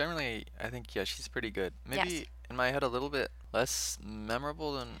 Generally, I think, yeah, she's pretty good. Maybe Yes. in my head a little bit less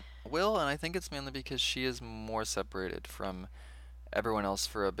memorable than Will, and I think it's mainly because she is more separated from everyone else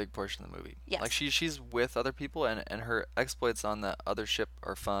for a big portion of the movie. Yes. Like she's with other people, and her exploits on that other ship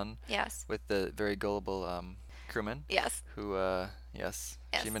are fun Yes. with the very gullible crewman Yes. who, yes,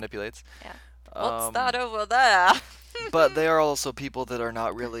 she Yes. manipulates. Yeah. What's Um, that over there? but they are also people that are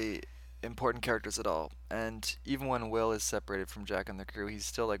not really important characters at all. And even when Will is separated from Jack and the crew, he's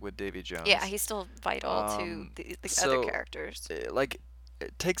still like with Davy Jones. Yeah, he's still vital to Um, the so, other characters. Like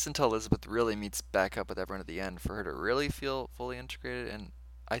it takes until Elizabeth really meets back up with everyone at the end for her to really feel fully integrated. And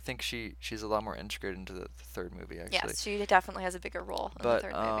I think she's a lot more integrated into the third movie actually. Yes, she definitely has a bigger role in But the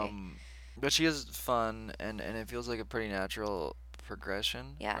third movie. but she is fun, and it feels like a pretty natural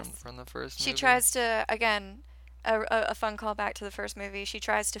progression Yes. from the first She movie. tries to, again, a fun callback to the first movie. She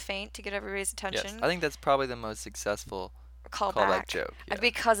tries to faint to get everybody's Yes, attention. I think that's probably the most successful Callback joke. Yeah.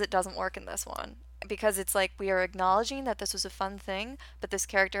 because it doesn't work in this one. Because it's like we are acknowledging that this was a fun thing, but this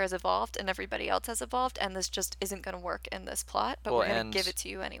character has evolved and everybody else has evolved, and this just isn't going to work in this plot. But Well, we're going and to give it to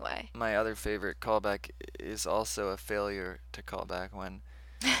you anyway. My other favorite callback is also a failure to callback when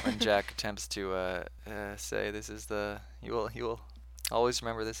Jack attempts to say this is you will always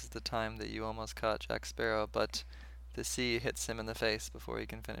remember this is the time that you almost caught Jack Sparrow, but the sea hits him in the face before he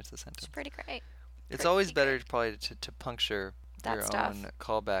can finish the It's sentence. pretty great. It's always pretty better great. probably to puncture That your stuff. own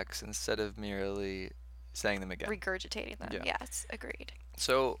callbacks instead of merely saying them again. Regurgitating them. Yeah. Yes, agreed.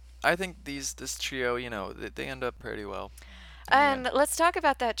 So I think this trio, they end up pretty well. in the And end. let's talk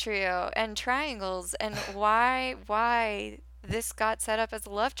about that trio and triangles and why this got set up as a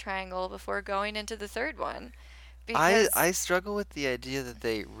love triangle before going into the third one. Because I struggle with the idea that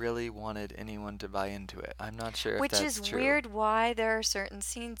they really wanted anyone to buy into it. I'm not sure if which that's is true. weird why there are certain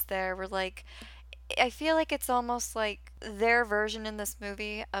scenes there where like I feel like it's almost like their version in this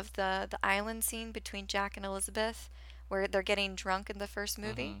movie of the island scene between Jack and Elizabeth where they're getting drunk in the first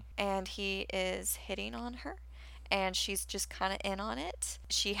movie and he is hitting on her and she's just kind of in on it.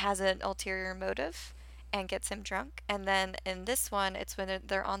 She has an ulterior motive and gets him drunk. And then in this one, it's when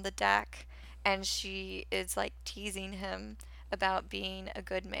they're on the deck and she is like teasing him about being a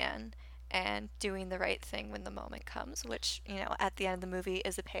good man and doing the right thing when the moment comes, which, you know, at the end of the movie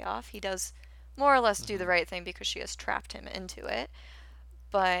is a payoff. He does more or less do the right thing because she has trapped him into it.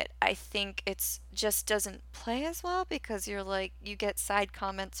 But I think it's just doesn't play as well because you're like, you get side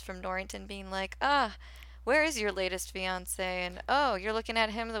comments from Norrington being like, where is your latest fiance? And oh, you're looking at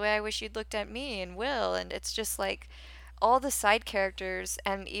him the way I wish you'd looked at me and Will. And it's just like all the side characters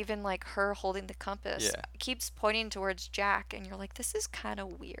and even like her holding the compass Yeah. keeps pointing towards Jack. And you're like, this is kind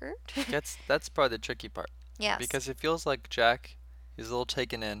of weird. That's probably the tricky part. Yes. Because it feels like Jack is a little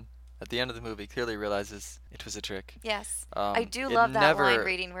taken in. At the end of the movie, clearly realizes it was a trick. Yes. I do It love that line never-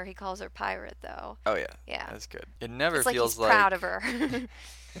 reading where he calls her pirate, though. Oh yeah. Yeah. That's good. It never It's like feels he's proud of her.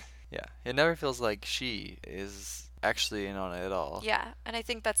 Yeah. It never feels like she is actually in on it at all. Yeah, and I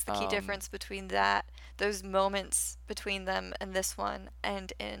think that's the key difference between those moments between them and this one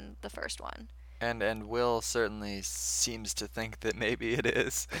and in the first one, And Will certainly seems to think that maybe it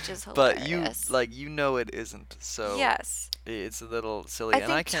is. which is But hilarious. you know it isn't. So Yes. it's a little silly. I and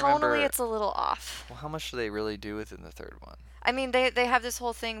think I can't tonally remember it's a little off. well, how much do they really do within the third one? I mean, they have this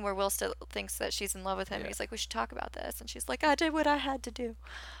whole thing where Will still thinks that she's in love with him. And Yeah. he's like, we should talk about this. And she's like, I did what I had to do.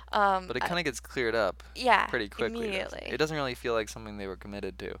 But it kind of gets cleared up yeah, pretty quickly. immediately. It doesn't really feel like something they were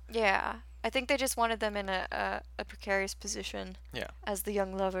committed to. Yeah. I think they just wanted them in a precarious position Yeah. as the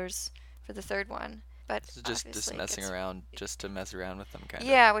young lovers for the third one. But So just obviously it messing gets- around just to mess around with them, kind of.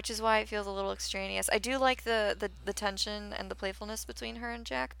 Yeah, which is why it feels a little extraneous. I do like the tension and the playfulness between her and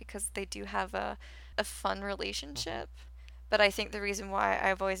Jack because they do have a fun relationship. But I think the reason why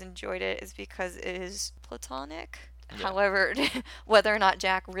I've always enjoyed it is because it is platonic. Yeah. However, whether or not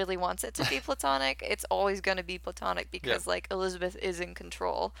Jack really wants it to be platonic, it's always going to be platonic because like Elizabeth is in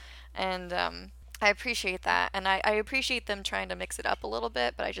control. And I appreciate that. And I appreciate them trying to mix it up a little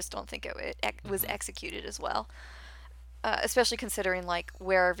bit, but I just don't think it was executed as well. Especially considering like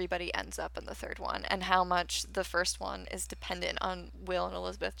where everybody ends up in the third one and how much the first one is dependent on Will and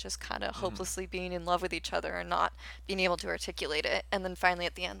Elizabeth just kind of hopelessly being in love with each other and not being able to articulate it, and then finally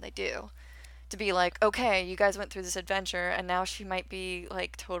at the end they do. To be like, okay, you guys went through this adventure and now she might be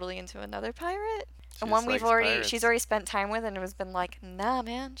like totally into another pirate. She And one just she's likes already spent time with and has been like, nah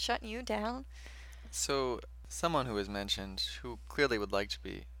man, shutting you down. So, someone who was mentioned who clearly would like to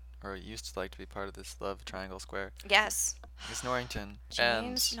be, or used to like to be part of this love triangle square, Yes. is Norrington.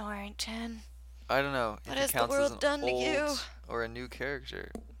 James And Norrington. I don't know What if has he the counts as world an done to you? old or a new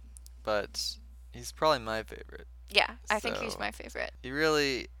character, but he's probably my favorite. Yeah, I think he's So- my favorite. He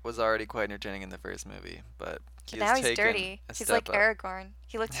really was already quite entertaining in the first movie, but he But has now he's taken dirty. a He's step like up. Aragorn.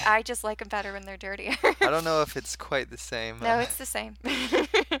 He looks. I just like him better when they're dirtier. I don't know if it's quite the same. No, it's the same.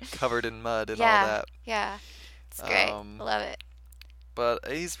 Covered in mud and yeah, all that, yeah, it's great. Um, Love it. but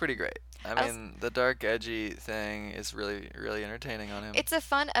he's pretty great. I I was- mean, the dark, edgy thing is really, really entertaining on him. It's a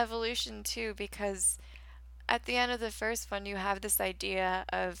fun evolution too because at the end of the first one, you have this idea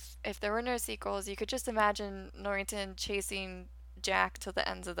of if there were no sequels, you could just imagine Norrington chasing Jack to the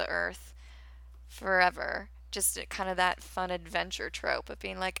ends of the earth forever. Just kind of that fun adventure trope of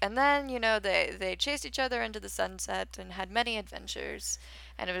being like, and then, you know, they chased each other into the sunset and had many adventures,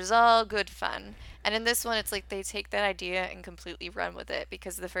 and it was all good fun. And in this one, it's like they take that idea and completely run with it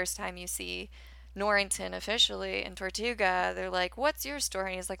because the first time you see Norrington officially in Tortuga, they're like, what's your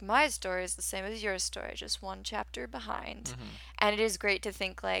story? And he's like, my story is the same as your story, just one chapter behind. And it is great to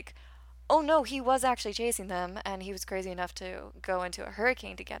think like, oh no, he was actually chasing them and he was crazy enough to go into a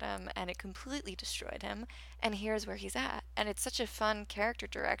hurricane to get him and it completely destroyed him. And here's where he's at. And it's such a fun character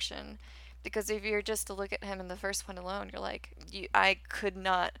direction because if you're just to look at him in the first one alone, you're like, I could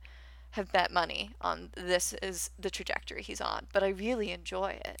not have bet money on this is the trajectory he's on, but I really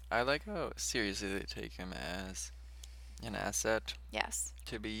enjoy it. I like how seriously they take him as an asset Yes.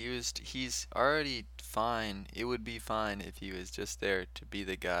 to be used. He's already fine. It would be fine if he was just there to be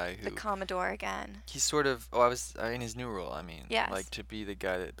the guy who. The Commodore again. He's sort of. Oh, I was in his new role. I mean, Yes. like to be the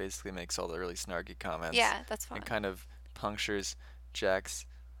guy that basically makes all the really snarky comments. Yeah, that's fine. And kind of punctures Jack's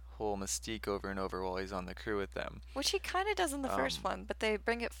whole mystique over and over while he's on the crew with them. Which he kind of does in the first Um, one, but they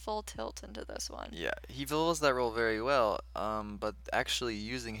bring it full tilt into this one. Yeah, he fulfills that role very well. But actually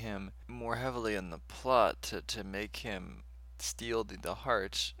using him more heavily in the plot to make him steal the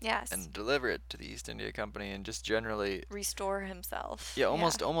heart Yes. and deliver it to the East India Company and just generally Restore himself. yeah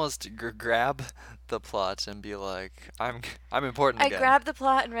almost grab the plot and be like I'm important I again. grabbed the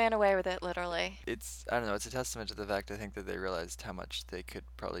plot and ran away with it, literally. It's I don't know, it's a testament to the fact I think that they realized how much they could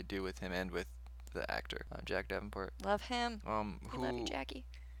probably do with him and with the actor Jack Davenport, Love him. We love you, who Jackie.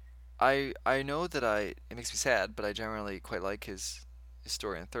 I know that it makes me sad, but I generally quite like his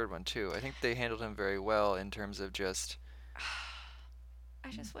story in the third one too. I think they handled him very well in terms of just I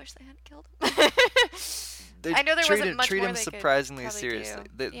just wish they hadn't killed him. they I know there wasn't much treat more him they could surprisingly probably seriously.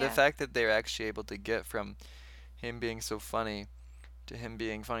 do. The Yeah. fact that they're actually able to get from him being so funny to him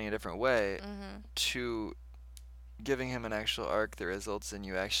being funny in a different way Mm-hmm. to giving him an actual arc that results in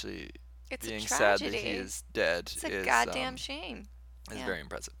you actually It's being a sad tragedy. that he is dead It's a is goddamn shame. is Yeah. very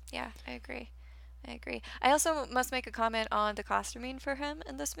impressive. Yeah, I agree. I agree. I also must make a comment on the costuming for him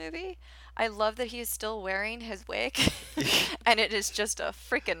in this movie. I love that he is still wearing his wig, and it is just a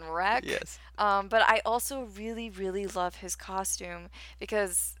freaking wreck. Yes. But I also really, really love his costume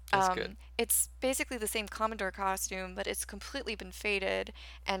because That's good. it's basically the same Commodore costume, but it's completely been faded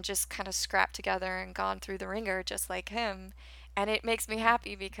and just kind of scrapped together and gone through the ringer just like him. And it makes me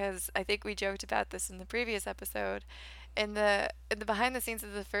happy because I think we joked about this in the previous episode. In the behind the scenes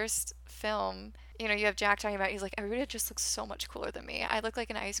of the first film, you know, you have Jack talking about, he's like, everybody just looks so much cooler than me. I look like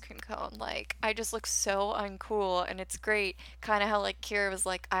an ice cream cone. Like, I just look so uncool, and it's great. Kind of how, like, Kira was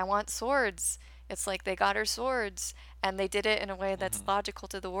like, I want swords. It's like they got her swords, and they did it in a way that's logical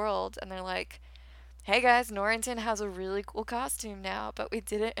to the world. And they're like, hey guys, Norrington has a really cool costume now, but we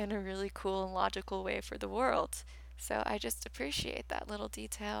did it in a really cool and logical way for the world. So I just appreciate that little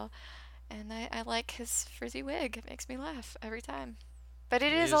detail. And I like his frizzy wig. It makes me laugh every time. But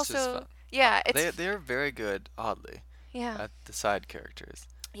it He is is just also, fun. Yeah, it's They're very good, oddly, yeah. at the side characters.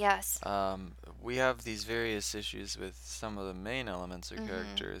 Yes. We have these various issues with some of the main elements or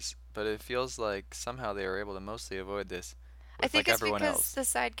characters, but it feels like somehow they are able to mostly avoid this I with think like it's everyone because else. the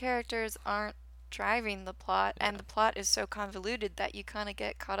side characters aren't driving the plot, and the plot is so convoluted that you kind of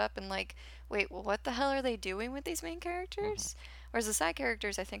get caught up in like, wait, well, what the hell are they doing with these main characters? Whereas the side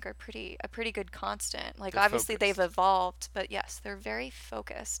characters, I think, are a pretty good constant. Like, They're obviously they've focused. evolved, but yes, they're very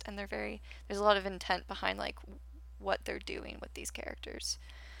focused, and there's a lot of intent behind like what they're doing with these characters,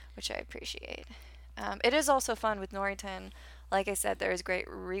 which I appreciate. It is also fun with Norrington. Like I said, there is great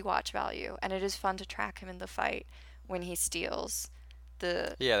rewatch value, and it is fun to track him in the fight when he steals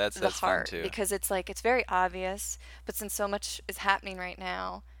the Yeah, the that's fun heart, too. because it's like it's very obvious, but since so much is happening right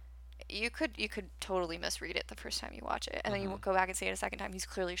now, you could totally misread it the first time you watch it, and then you go back and see it a second time. He's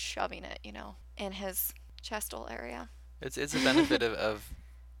clearly shoving it, in his chestal area. It's a benefit of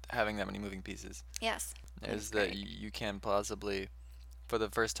having that many moving pieces Yes, it's is that great. you can plausibly, for the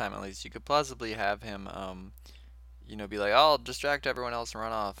first time at least, you could plausibly have him, be like, I'll distract everyone else and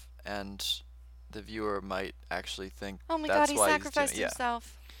run off, and the viewer might actually think Oh my God, that's he why he's doing sacrificed it. Yeah,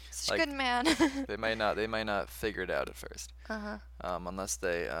 himself. Such a like good man. they might not figure it out at first, Uh-huh. unless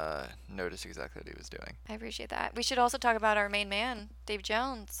they notice exactly what he was doing. I appreciate that. We should also talk about our main man, Dave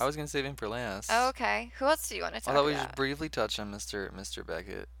Jones. I was gonna save him for last. Oh, okay. Who else do you want to I talk thought we about? should briefly touch on Mr.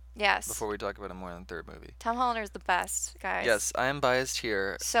 Beckett Yes. before we talk about him more in the third movie. Tom Hollander is the best, guys. Yes, I am biased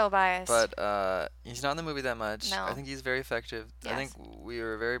here, So biased. but he's not in the movie that much. No. I think he's very effective. I think Yes. we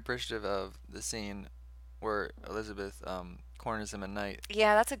were very appreciative of the scene where Elizabeth corners him at night,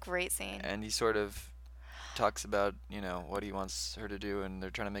 Yeah, that's a great scene. and he sort of talks about what he wants her to do, and they're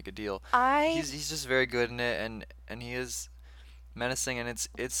trying to make a deal. I He's just very good in it, and he is menacing, and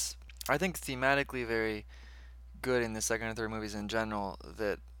it's I think thematically very good in the second and third movies in general,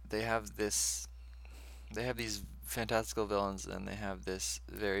 that they have these fantastical villains, and they have this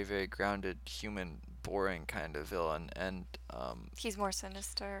very, very grounded human boring kind of villain, and he's more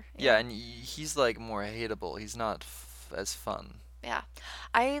sinister. yeah, and he's like more hateable. He's not as fun. Yeah.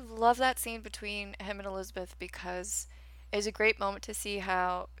 I love that scene between him and Elizabeth because it's a great moment to see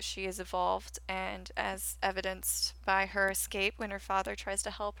how she has evolved, and as evidenced by her escape when her father tries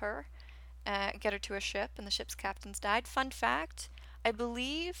to help her get her to a ship and the ship's captain's died. Fun fact, I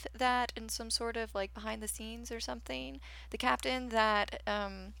believe that in some sort of like behind the scenes or something, the captain that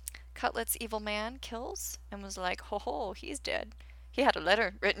Cutlet's evil man kills and was like, ho ho, he's dead. He had a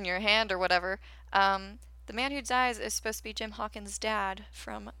letter written in your hand or whatever. The man who dies is supposed to be Jim Hawkins' dad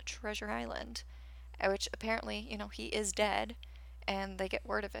from Treasure Island, which apparently, he is dead, and they get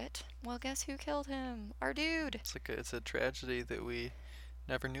word of it. Well, guess who killed him? Our dude. It's a tragedy that we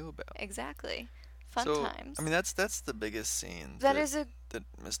never knew about. Exactly. Fun So, times. I mean, that's the biggest scene That is that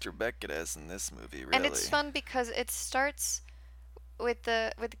Mr. Beckett has in this movie, really. and it's fun because it starts with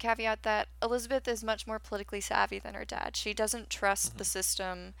the caveat that Elizabeth is much more politically savvy than her dad. She doesn't trust the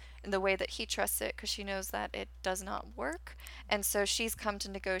system in the way that he trusts it because she knows that it does not work, and so she's come to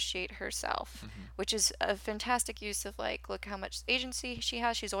negotiate herself, which is a fantastic use of like, look how much agency she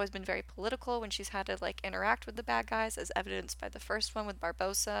has. She's always been very political when she's had to like interact with the bad guys, as evidenced by the first one with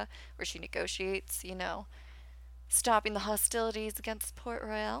Barbossa, where she negotiates, stopping the hostilities against Port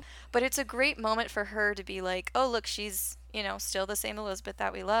Royal. But it's a great moment for her to be like, oh, look, she's, still the same Elizabeth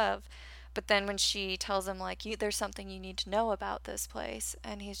that we love. But then when she tells him, like, there's something you need to know about this place,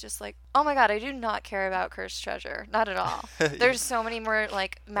 and he's just like, oh my God, I do not care about cursed treasure. Not at all. There's so many more,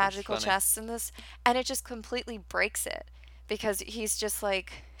 like, magical funny. chests in this, and it just completely breaks it. Because he's just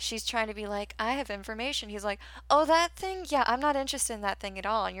like, she's trying to be like, I have information. He's like, oh, that thing? Yeah, I'm not interested in that thing at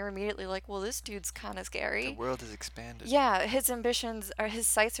all. And you're immediately like, well, this dude's kind of scary. The world has expanded. Yeah, his ambitions or his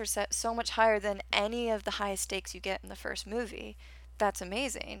sights are set so much higher than any of the highest stakes you get in the first movie. That's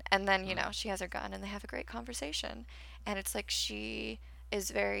amazing. And then, she has her gun and they have a great conversation. And it's like she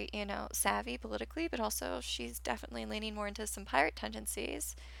is very, savvy politically, but also she's definitely leaning more into some pirate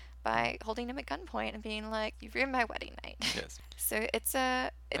tendencies by holding him at gunpoint and being like, you've ruined my wedding night. Yes. So it's a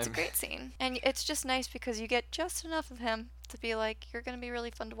great scene. And it's just nice because you get just enough of him to be like, you're going to be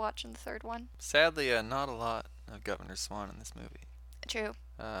really fun to watch in the third one. Sadly, not a lot of Governor Swan in this movie. True.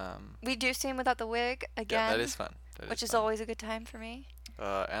 Um, We do see him without the wig again. yeah, that is fun. Which is fun. always a good time for me. And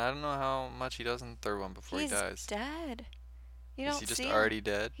I don't know how much he does in the third one before He's he dies. dead. You Is don't he just see him. already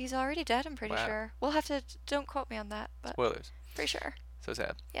dead? He's already dead, I'm pretty Wow. sure. We'll have to, don't quote me on that, but Spoilers. pretty sure. So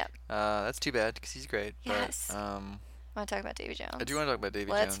sad. Yep. That's too bad because he's great. Yes. But Want to talk about Davy Jones? I do want to talk about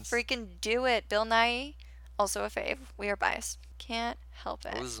Davy Let's Jones. freaking do it. Bill Nye, also a fave. We are biased. Can't help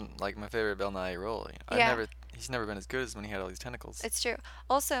it. It was like my favorite Bill Nye role. Yeah. He's never been as good as when he had all these tentacles. It's true.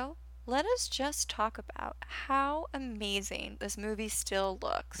 Also, let us just talk about how amazing this movie still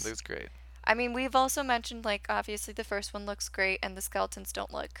looks. Looks great. I mean, we've also mentioned, like, obviously the first one looks great and the skeletons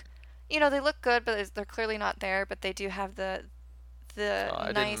don't look, you know, they look good, but they're clearly not there, but they do have the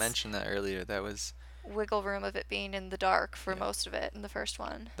I nice didn't mention that earlier. That was wiggle room of it being in the dark for most of it in the first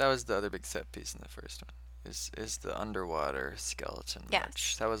one. the other big set piece in the first one. Is the underwater skeleton Yes.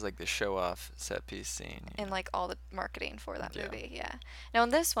 march. That was like the show off set piece scene. And like all the marketing for that Yeah. movie, yeah. Now in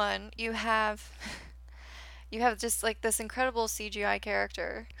this one, you have just like this incredible CGI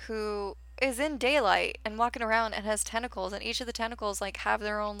character who is in daylight and walking around and has tentacles, and each of the tentacles like have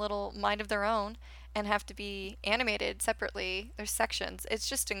their own little mind of their own and have to be animated separately. There's sections. It's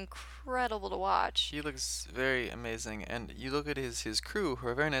just incredible to watch. He looks very amazing, and you look at his crew, who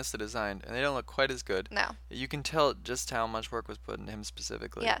are very nicely designed, and they don't look quite as good. No. You can tell just how much work was put into him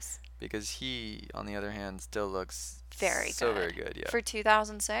specifically. Yes. Because he, on the other hand, still looks Very so good. very good. Yeah. For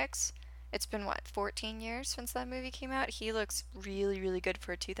 2006, it's been what, 14 years since that movie came out? He looks really, really good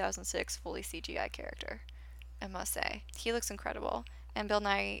for a 2006 fully CGI character, I must say. He looks incredible, and Bill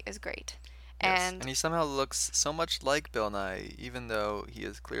Nye is great. Yes. And he somehow looks so much like Bill Nye, even though he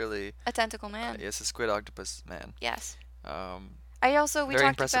is clearly a tentacle man. yes, a squid octopus man. Yes. Um, We very talked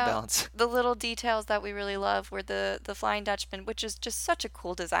impressive about balance. the little details that we really love were the Flying Dutchman, which is just such a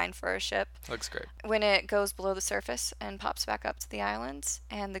cool design for a ship. Looks great. When it goes below the surface and pops back up to the islands,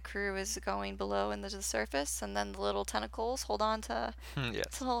 and the crew is going below into the surface, and then the little tentacles hold on to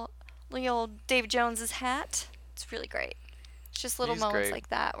Yes. the old Dave Jones's hat. It's really great. It's just little He's moments great. like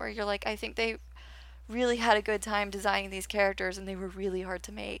that where you're like, I think they really had a good time designing these characters, and they were really hard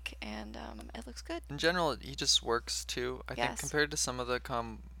to make, and it looks good. In general, he just works too. I think Yes. compared to some of the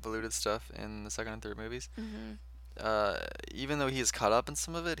convoluted stuff in the second and third movies, Hmm. even though he is caught up in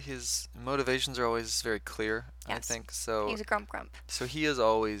some of it, his motivations are always very clear. I Yes. think so. He's a grump. So he is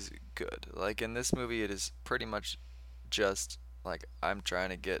always good. Like in this movie, it is pretty much just like I'm trying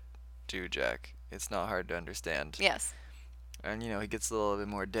to get to Jack. It's not hard to understand. Yes. And he gets a little bit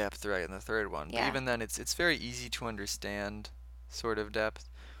more depth right in the third one. Yeah. But even then, it's very easy to understand, sort of depth.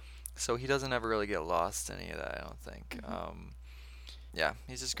 So he doesn't ever really get lost in any of that. I don't think. Yeah,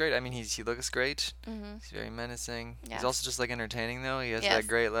 he's just great. I mean, he looks great. Hmm. He's very menacing. Yes. He's also just like entertaining though. He has Yes. that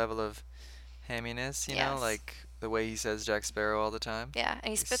great level of hamminess. You know, Yes. like the way he says Jack Sparrow all the time. Yeah,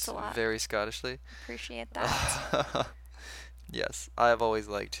 and he spits a lot. Very Scottishly. Appreciate that. Yes, I've always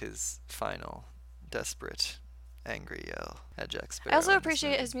liked his final, desperate, angry yell at Jack Sparrow. I also in this appreciate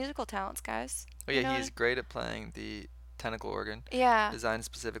movie. his musical talents, guys. Oh You yeah, know he's great at playing the tentacle organ, Yeah. designed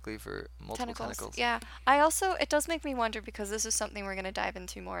specifically for multiple tentacles. Yeah. It does make me wonder, because this is something we're going to dive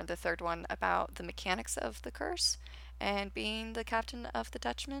into more in the third one, about the mechanics of the curse and being the captain of the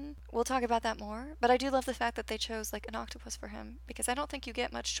Dutchman. We'll talk about that more, but I do love the fact that they chose like an octopus for him, because I don't think you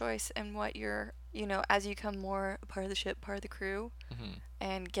get much choice in what you're, as you become more a part of the ship, part of the crew, Hmm.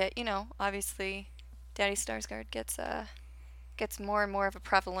 and get, obviously Daddy Starsguard gets more and more of a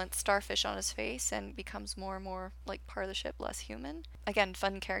prevalent starfish on his face and becomes more and more like part of the ship, less human. Again,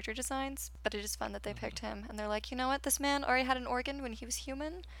 fun character designs, but it is fun that they picked him, and they're like, you know what, this man already had an organ when he was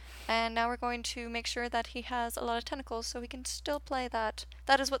human, and now we're going to make sure that he has a lot of tentacles so he can still play that.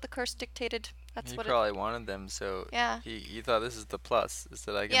 That is what the curse dictated. That's He what probably wanted them, so Yeah. he thought this is the plus, is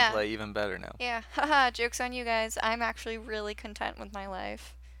that I can Yeah. play even better now. Yeah, haha, joke's on you guys. I'm actually really content with my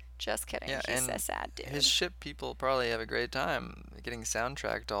life. Just kidding. Yeah, He's and a sad dude. his ship people probably have a great time getting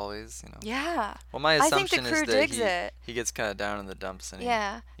soundtracked always. Yeah. Well, my I think the assumption crew is that digs it. he gets kind of down in the dumps and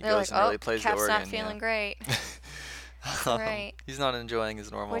Yeah. he They're goes like, and really oh, plays the Cap's organ. not feeling yeah. great. Right. He's not enjoying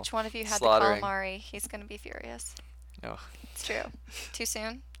his normal. Which one of you had slaughtering. the calamari? He's gonna be furious. No. It's true. Too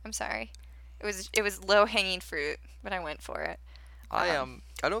soon? I'm sorry. It was low hanging fruit, but I went for it. I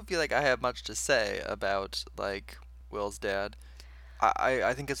don't feel like I have much to say about like Will's dad.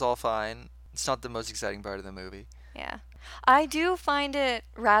 I think it's all fine. It's not the most exciting part of the movie. Yeah. I do find it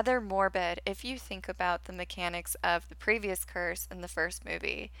rather morbid if you think about the mechanics of the previous curse in the first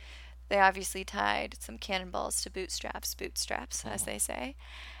movie. They obviously tied some cannonballs to bootstraps, as they say.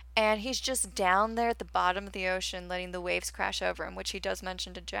 And he's just down there at the bottom of the ocean letting the waves crash over him, which he does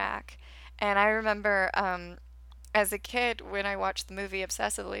mention to Jack. And I remember as a kid, when I watched the movie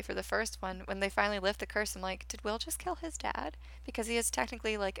obsessively for the first one, when they finally lift the curse, I'm like, did Will just kill his dad? Because he is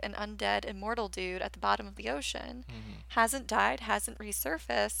technically like an undead, immortal dude at the bottom of the ocean. Hasn't died, hasn't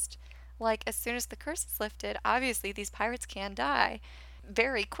resurfaced. Like, as soon as the curse is lifted, obviously these pirates can die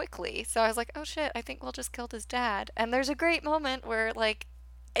very quickly. So I was like, oh shit, I think Will just killed his dad. And there's a great moment where, like,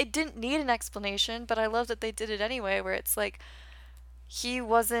 it didn't need an explanation, but I love that they did it anyway, where it's like, he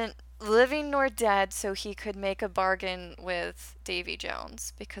wasn't living nor dead, so he could make a bargain with Davy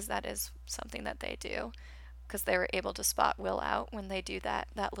Jones, because that is something that they do. Because they were able to spot Will out when they do that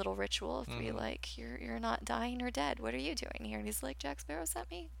little ritual of be like, you're not dying or dead. What are you doing here? And he's like, Jack Sparrow sent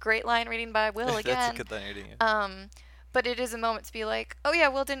me. Great line reading by Will again. That's a good line reading. Yeah. But it is a moment to be like, oh yeah,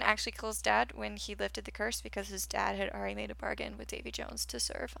 Will didn't actually kill his dad when he lifted the curse, because his dad had already made a bargain with Davy Jones to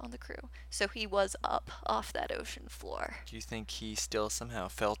serve on the crew. So he was up off that ocean floor. Do you think he still somehow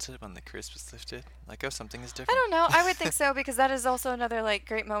felt it when the curse was lifted? Like, oh, something is I different? don't know. I would think so, because that is also another like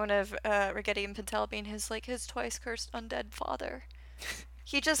great moment of Rigetti and Pintel being his twice cursed undead father.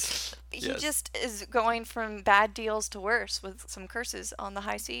 He just is going from bad deals to worse with some curses on the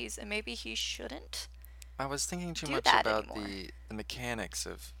high seas, and maybe he shouldn't. I was thinking too do much that about anymore. the mechanics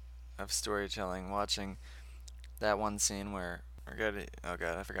of storytelling, watching that one scene where Rigetti, oh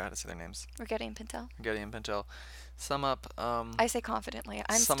god, I forgot how to say their names. Rigetti and Pintel. Rigetti and Pintel sum up I say confidently.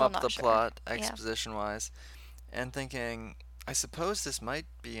 I'm sum still up not the sure. plot Yeah. exposition wise, and thinking, I suppose this might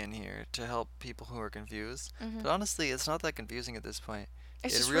be in here to help people who are confused, but honestly, it's not that confusing at this point.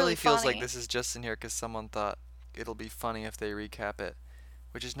 It's It just really feels like funny. this is just in here because someone thought it'll be funny if they recap it,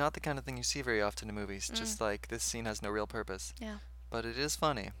 which is not the kind of thing you see very often in movies. Just like, this scene has no real purpose. Yeah. But it is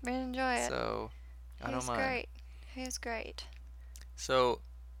funny. We enjoy it. So, I He don't was mind. great. He was great. So,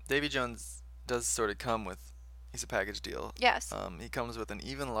 Davy Jones does sort of come with, he's a package deal. Yes. He comes with an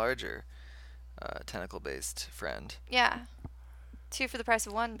even larger tentacle-based friend. Yeah. 2 for the price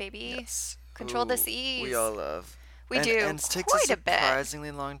of 1, baby. Yes. Control the who seas. We all love. We and, do. And it takes quite a a bit. surprisingly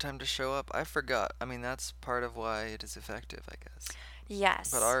long time to show up. I forgot. I mean, that's part of why it is effective, I guess.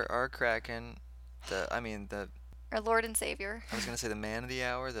 Yes. But our Kraken, the Our Lord and Savior. I was gonna say the man of the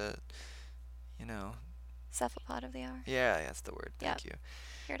hour, Cephalopod of the hour. yeah, that's the word. Thank you.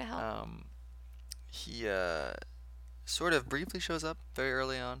 Here to help. He sort of briefly shows up very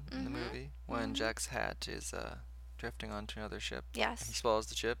early on in the movie when Jack's hat is drifting onto another ship. Yes. He swallows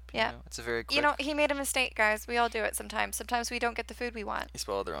the chip. Yeah. It's a very quick. You know, he made a mistake, guys. We all do it sometimes. Sometimes we don't get the food we want. He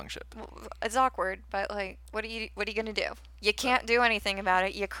swallowed the wrong ship. It's awkward, but like, what are you gonna do? You can't do anything about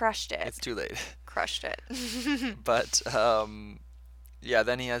it. You crushed it. It's too late. Crushed it. But yeah,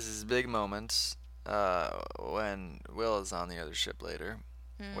 then he has his big moment when Will is on the other ship later,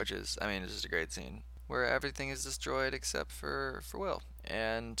 which is, I mean, it's just a great scene where everything is destroyed except for Will.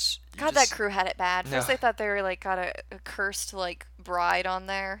 And God, that crew had it bad. First, No. they thought they were like got a cursed like bride on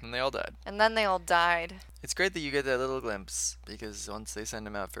there, And they all died. and then they all died. It's great that you get that little glimpse because once they send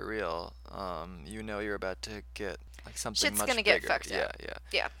him out for real, you know you're about to get like something Shit's much gonna bigger. get fucked yeah, up. yeah.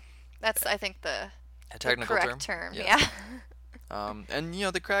 Yeah, that's I think the A technical correct term. Yes. Yeah. And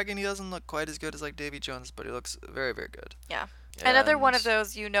the Kraken, he doesn't look quite as good as like Davy Jones, but he looks very, very good. Yeah. Another one of And-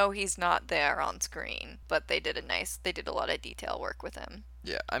 those, he's not there on screen, but they did a lot of detail work with him.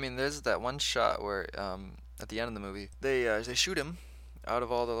 Yeah, I mean, there's that one shot where at the end of the movie, they shoot him out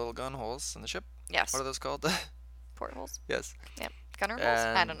of all the little gun holes in the ship. Yes. What are those called? Portholes. Yes. Yep. Gunner holes?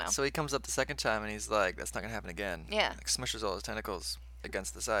 I don't know. So he comes up the second time and he's like, "That's not gonna happen again." Yeah. Like smushes all his tentacles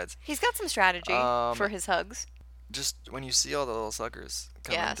against the sides. He's got some strategy for his hugs. Just when you see all the little suckers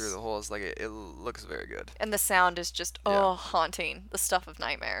coming through the holes, like it looks very good. And the sound is just, haunting. The stuff of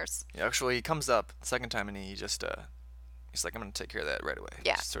nightmares. Yeah, actually, he comes up the second time and he just he's like, "I'm gonna take care of that right away."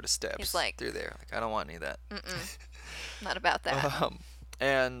 Yeah. Just sort of stabs He's like- through there. Like, I don't want any of that. Not about that.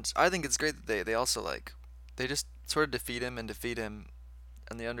 And I think it's great that they also like they just sort of defeat him, and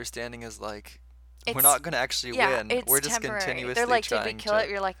the understanding is like we're It's- not gonna actually win. It's We're just temporary. continuously They're like, did we trying kill it?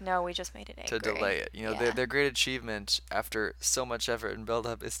 You're like, no, we just made it to angry. delay it. Yeah. Their great achievement after so much effort and build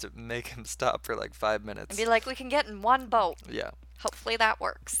up is to make him stop for like 5 minutes. And be like, we can get in one boat. Yeah. Hopefully that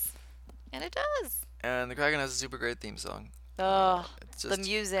works. And it does. And the Kraken has a super great theme song. Ugh, It's the just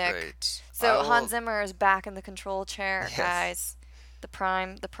music. Great. So I Hans will- Zimmer is back in the control chair, Yes. guys. The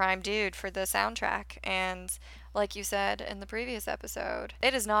prime dude for the soundtrack. And like you said in the previous episode,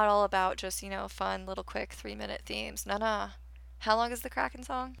 it is not all about just, fun little quick 3-minute themes. No. How long is the Kraken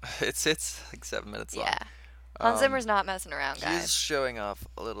song? It's like 7 minutes long. Yeah. Hans Um, Zimmer's not messing around, He's guys. showing off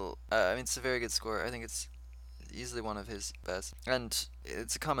a little. I mean, it's a very good score. I think it's easily one of his best, and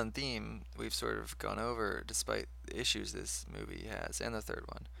it's a common theme we've sort of gone over, despite the issues this movie has, and the third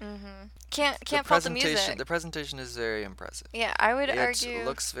one. Can't fault the music. The presentation is very impressive. Yeah, I would It argue.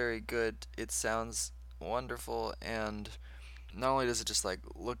 looks very good. It sounds wonderful, and not only does it just like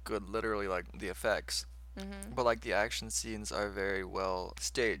look good, literally like the effects, but like the action scenes are very well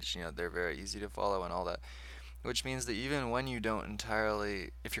staged. They're very easy to follow and all that. Which means that even when you don't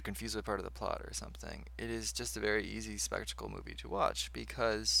entirely, if you're confused with part of the plot or something, it is just a very easy spectacle movie to watch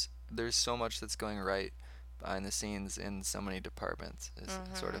because there's so much that's going right behind the scenes in so many departments is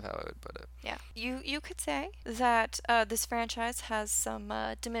sort of how I would put it. Yeah. You could say that this franchise has some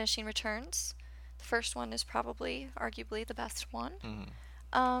diminishing returns. The first one is probably, arguably, the best one.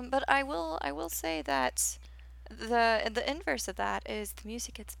 But I will say that the inverse of that is the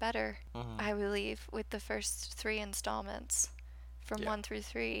music gets better. I believe with the first 3 installments, from 1 through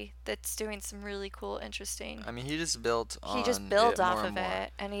 3, that's doing some really cool, interesting. I mean, he just built on He just built it off more of and more.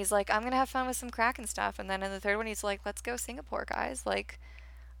 it, and he's like, I'm gonna have fun with some Kraken stuff. And then in the third one, he's like, let's go Singapore, guys. Like,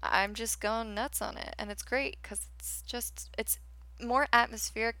 I'm just going nuts on it, and it's great because it's more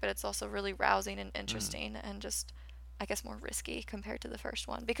atmospheric, but it's also really rousing and interesting, and just, I guess, more risky compared to the first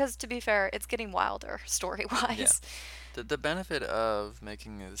one. Because to be fair, it's getting wilder story-wise. The benefit of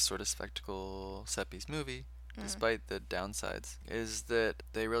making this sort of spectacle set-piece movie, despite the downsides, is that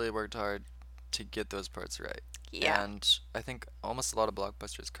they really worked hard to get those parts right. Yeah. And I think almost a lot of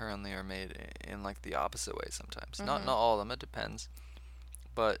blockbusters currently are made in like the opposite way sometimes. Not all of them, it depends.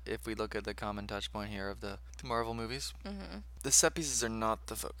 But if we look at the common touch point here of the Marvel movies, the set pieces are not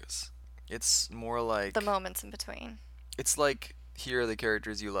the focus. It's more like The moments in between. it's like, here are the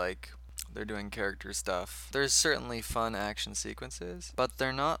characters you like. They're doing character stuff. There's certainly fun action sequences, but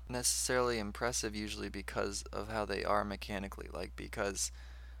they're not necessarily impressive usually because of how they are mechanically, like because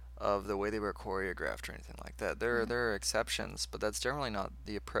of the way they were choreographed or anything like that. There are exceptions, but that's generally not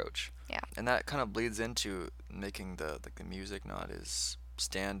the approach. Yeah. And that kind of bleeds into making the music not as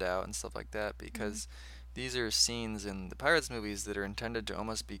stand out and stuff like that, because these are scenes in the Pirates movies that are intended to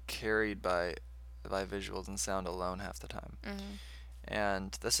almost be carried by visuals and sound alone half the time.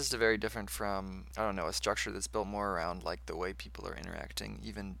 And this is very different from, I don't know, a structure that's built more around like the way people are interacting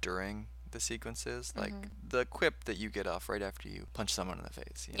even during the sequences, like the quip that you get off right after you punch someone in the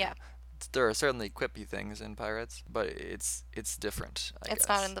face. You know? There are certainly quippy things in Pirates, but it's different, I guess. It's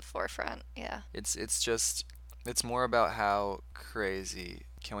not in the forefront. Yeah. It's more about how crazy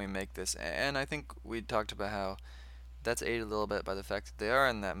can we make this, and I think we talked about how that's aided a little bit by the fact that they are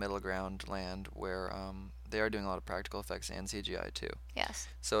in that middle ground land where they are doing a lot of practical effects and CGI too. Yes.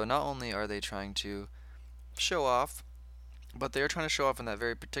 So not only are they trying to show off, but they are trying to show off in that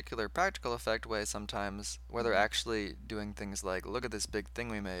very particular practical effect way sometimes, where they're actually doing things like, look at this big thing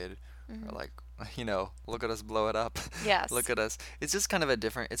we made, or like, you know, look at us blow it up. Yes. Look at us. It's just kind of a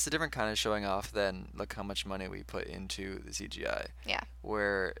different kind of showing off than look how much money we put into the CGI. Yeah.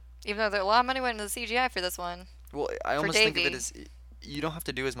 Where, Even though a lot of money went into the CGI for this one. well, I almost think of Davey. it as, you don't have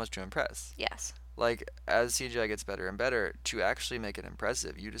to do as much to impress. Yes. Like, as CGI gets better and better, to actually make it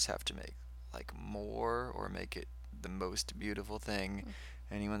impressive, you just have to make, like, more or make it the most beautiful thing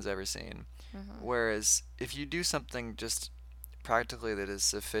anyone's ever seen. Whereas, if you do something just practically that is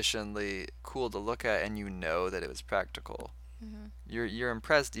sufficiently cool to look at and you know that it was practical, you're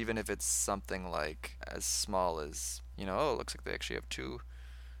impressed even if it's something like as small as, you know, oh, it looks like they actually have two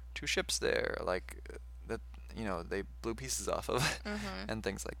ships there, like that, you know, they blew pieces off of and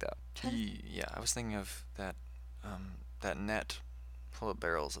things like that. Yeah, I was thinking of that that net full of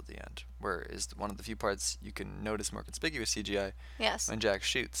barrels at the end, where is one of the few parts you can notice more conspicuous CGI Yes. when Jack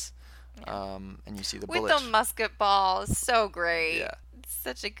shoots. And you see the With bullet. the musket ball. So great. Yeah. It's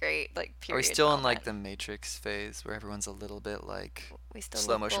such a great, like, period Are we still in like moment. the Matrix phase where everyone's a little bit like We still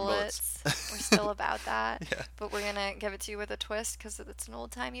slow love motion bullets. bullets? We're still about that. Yeah. But we're gonna give it to you with a twist because it's an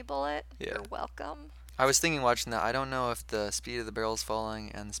old-timey bullet. Yeah. You're welcome. I was thinking watching that, I don't know if the speed of the barrels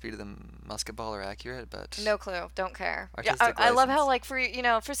falling and the speed of the musket ball are accurate, but No clue. Don't care. Artistic I love how, license.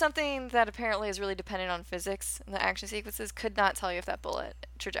 like, for something that apparently is really dependent on physics and the action sequences, could not tell you if that bullet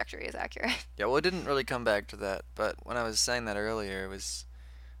trajectory is accurate. yeah, well, it didn't really come back to that, but when I was saying that earlier, it was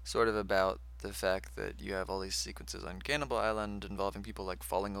sort of about the fact that you have all these sequences on Cannibal Island involving people like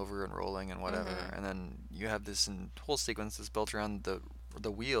falling over and rolling and whatever, and then you have this whole sequence that's built around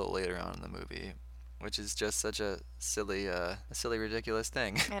the wheel later on in the movie, which is just such a silly, ridiculous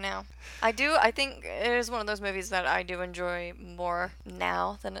thing. I know. I think it is one of those movies that I do enjoy more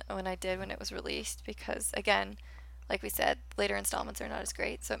now than when I did when it was released because, again, like we said, later installments are not as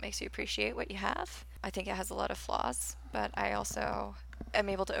great, so it makes you appreciate what you have. I think it has a lot of flaws, but I also am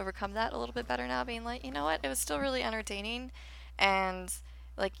able to overcome that a little bit better now, being like, you know what, it was still really entertaining, and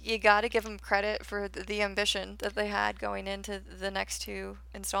like you got to give them credit for the ambition that they had going into the next 2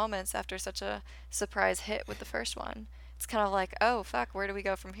 installments after such a surprise hit with the first one. It's kind of like, oh fuck, where do we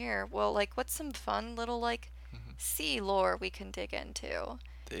go from here? Well, like, what's some fun little like sea lore we can dig into?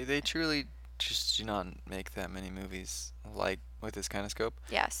 They truly just do not make that many movies like with this kind of scope.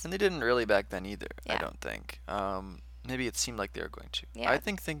 Yes. And they didn't really back then either, I Yeah. don't think. Maybe it seemed like they were going to. Yeah. I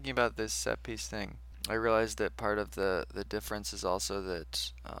think thinking about this set piece thing, I realized that part of the difference is also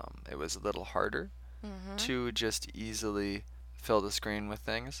that it was a little harder to just easily fill the screen with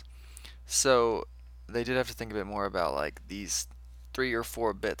things. So they did have to think a bit more about like these 3 or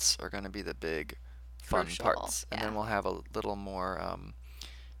 4 bits are going to be the big fun Crucial, parts, and then yeah. we'll have a little more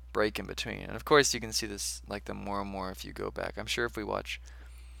break in between. And of course, you can see this like the more and more if you go back. I'm sure if we watch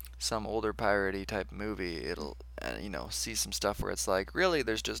some older piratey type movie, it'll see some stuff where it's like really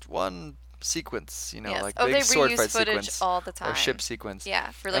there's just one sequence, Yes. like Oh, big they sword reuse fight footage sequence all the time. or ship sequence.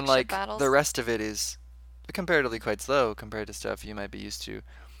 Yeah, for like and ship like battles. the rest of it is comparatively quite slow compared to stuff you might be used to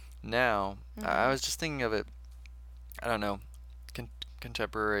now. I was just thinking of it, I don't know,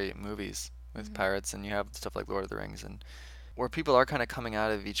 contemporary movies with pirates, and you have stuff like Lord of the Rings, and where people are kind of coming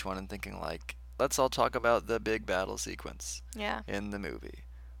out of each one and thinking like, let's all talk about the big battle sequence Yeah. in the movie.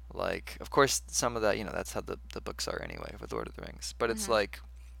 Like, of course, some of that, that's how the books are anyway with Lord of the Rings. But it's like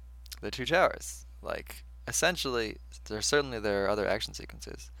the Two Towers. Like, essentially, there are other action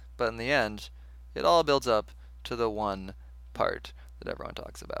sequences, but in the end, it all builds up to the one part that everyone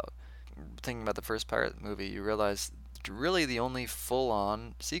talks about. Thinking about the first pirate movie, you realize really the only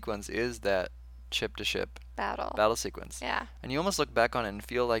full-on sequence is that ship-to-ship battle sequence. Yeah. And you almost look back on it and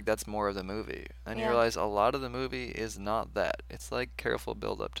feel like that's more of the movie. And you Yeah. realize a lot of the movie is not that. It's like careful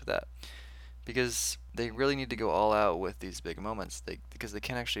build-up to that. Because they really need to go all out with these big moments. Because they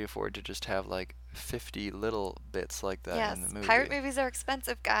can't actually afford to just have like 50 little bits like that Yes. in the movie. Pirate movies are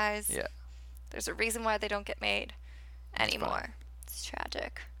expensive, guys. Yeah. There's a reason why they don't get made That's anymore. fine. It's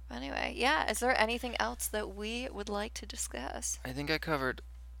tragic. Anyway, yeah, is there anything else that we would like to discuss? I think I covered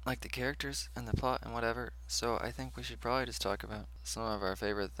like the characters and the plot and whatever, so I think we should probably just talk about some of our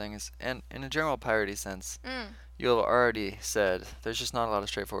favorite things. And in a general piratey sense, you'll have already said there's just not a lot of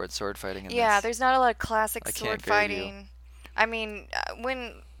straightforward sword fighting in this. Yeah, there's not a lot of classic I sword can't grade you. fighting. I mean,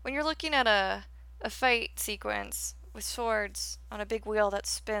 when you're looking at a fight sequence with swords on a big wheel that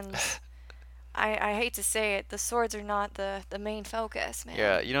spins, I hate to say it, the swords are not the main focus, man.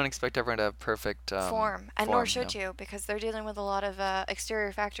 Yeah, you don't expect everyone to have perfect Form, and nor form, should no. you, because they're dealing with a lot of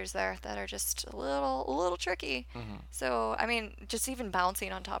exterior factors there that are just a little tricky. So, I mean, just even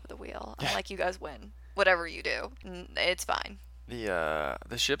bouncing on top of the wheel, I'm like, you guys win. Whatever you do, it's fine. The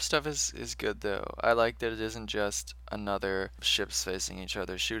ship stuff is good though. I like that it isn't just another ships facing each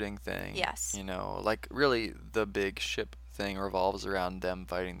other shooting thing. Yes. Like really the big ship thing revolves around them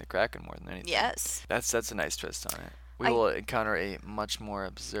fighting the Kraken more than anything. Yes. That's a nice twist on it. We will encounter a much more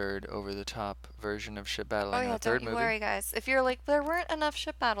absurd, over-the-top version of ship battling in the third don't you movie. worry, guys. If you're like, there weren't enough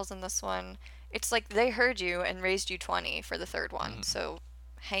ship battles in this one, it's like they heard you and raised you 20 for the third one. So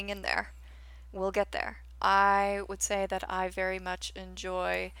hang in there. We'll get there. I would say that I very much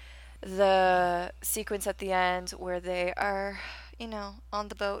enjoy the sequence at the end where they are, on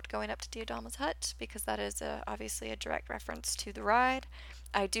the boat going up to Diadama's hut, because that is obviously a direct reference to the ride.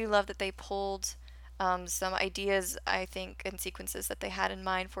 I do love that they pulled some ideas, I think, and sequences that they had in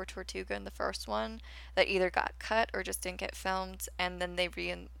mind for Tortuga in the first one that either got cut or just didn't get filmed, and then they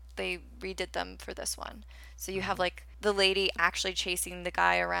redid them for this one. So you have like the lady actually chasing the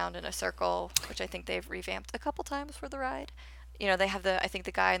guy around in a circle, which I think they've revamped a couple times for the ride. They have I think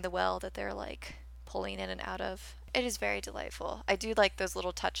the guy in the well that they're like pulling in and out of. It is very delightful. I do like those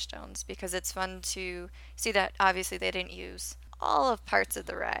little touchstones because it's fun to see that obviously they didn't use all of parts of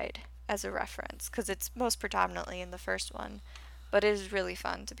the ride as a reference because it's most predominantly in the first one. But it is really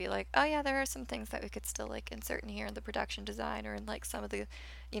fun to be like, oh yeah, there are some things that we could still like insert in here in the production design or in like some of the,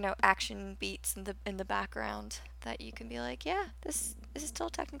 action beats in the background that you can be like, yeah, this is still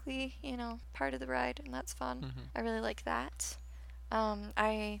technically, part of the ride, and that's fun. I really like that.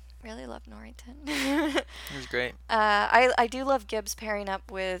 I really love Norrington. It was great. I do love Gibbs pairing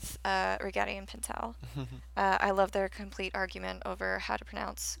up with Rigetti and Pintel. I love their complete argument over how to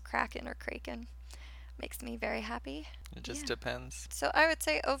pronounce Kraken or Kraken. Makes me very happy. It just depends. So I would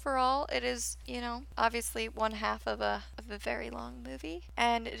say overall it is, obviously one half of a very long movie,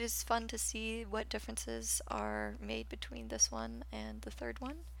 and it is fun to see what differences are made between this one and the third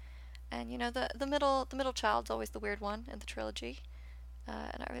one. And the middle child's always the weird one in the trilogy.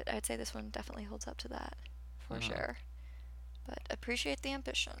 And I'd say this one definitely holds up to that for sure. But appreciate the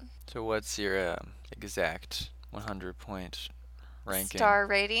ambition. So what's your exact 100-point ranking? Star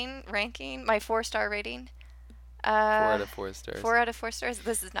ranking, my 4-star rating. 4 out of 4 stars. 4 out of 4 stars.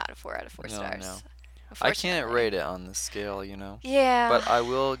 This is not a 4 out of 4 No, stars. no. I can't rate it on the scale, Yeah. But I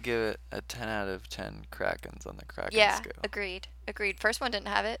will give it a 10 out of 10 Krakens on the Kraken scale. Agreed. First one didn't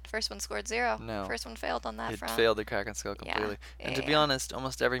have it. First one scored 0. No. First one failed on that It front. failed the Kraken scale completely. Yeah. And to be honest,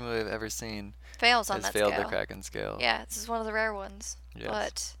 almost every movie I've ever seen Fails on has that failed scale. the Kraken scale. Yeah, this is one of the rare ones. Yes.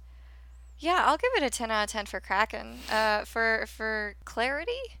 But yeah, I'll give it a 10 out of 10 for Kraken. For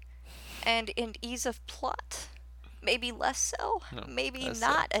clarity, and ease of plot. Maybe less so. No, Maybe less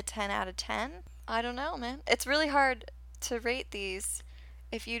not a 10 out of 10. I don't know, man. It's really hard to rate these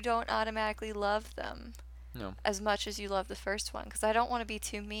if you don't automatically love them No. as much as you love the first one, because I don't want to be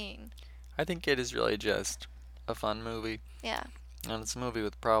too mean. I think it is really just a fun movie. Yeah. And it's a movie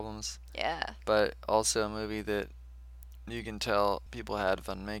with problems, Yeah. but also a movie that you can tell people had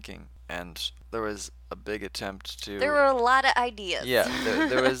fun making. And there was a big attempt to... There were a lot of ideas. Yeah,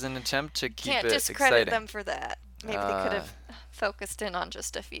 there was an attempt to keep Can't it discredit exciting. them for that. Maybe they could have focused in on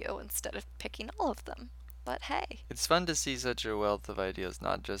just a few instead of picking all of them. But hey. It's fun to see such a wealth of ideas,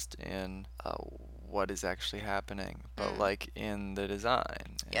 not just in what is actually happening, but like in the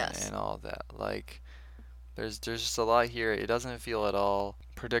design and all that. Like, there's just a lot here. It doesn't feel at all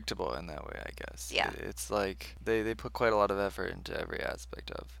predictable in that way, I guess. Yeah. It's like they put quite a lot of effort into every aspect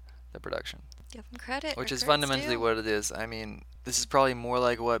of the production. Give them credit. Which is where credit's fundamentally due. what it is. I mean, this is probably more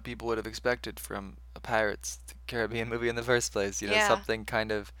like what people would have expected from a Pirates of the Caribbean movie in the first place. You know, Yeah. something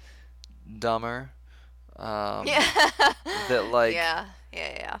kind of dumber. Yeah. That like Yeah.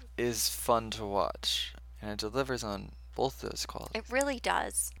 is fun to watch, and it delivers on both those qualities. It really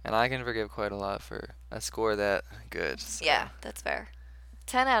does. And I can forgive quite a lot for a score that good. So. Yeah, that's fair.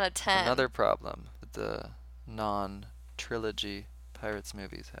 10 out of 10. Another problem that the non-trilogy Pirates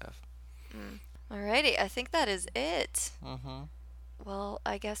movies have. Alrighty, I think that is it. Mm-hmm. Well,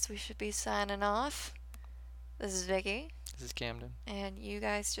 I guess we should be signing off. This is Vicky, This is Camden. and you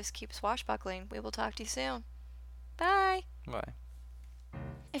guys just keep swashbuckling. We will talk to you soon. Bye! Bye.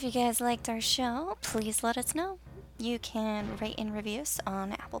 If you guys liked our show, please let us know. You can rate and review us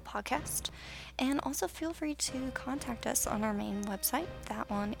on Apple Podcast, and also feel free to contact us on our main website. That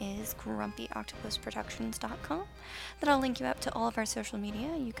one is grumpyoctopusproductions.com. That'll link you up to all of our social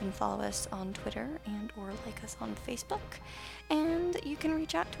media. You can follow us on Twitter and or like us on Facebook, and you can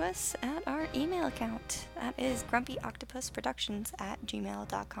reach out to us at our email account. That is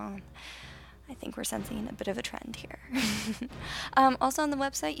grumpyoctopusproductions@gmail.com. I think we're sensing a bit of a trend here. Also on the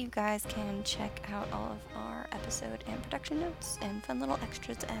website, you guys can check out all of our episode and production notes and fun little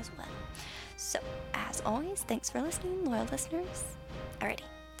extras as well. So, as always, thanks for listening, loyal listeners. Alrighty,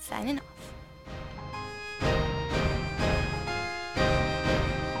 signing off.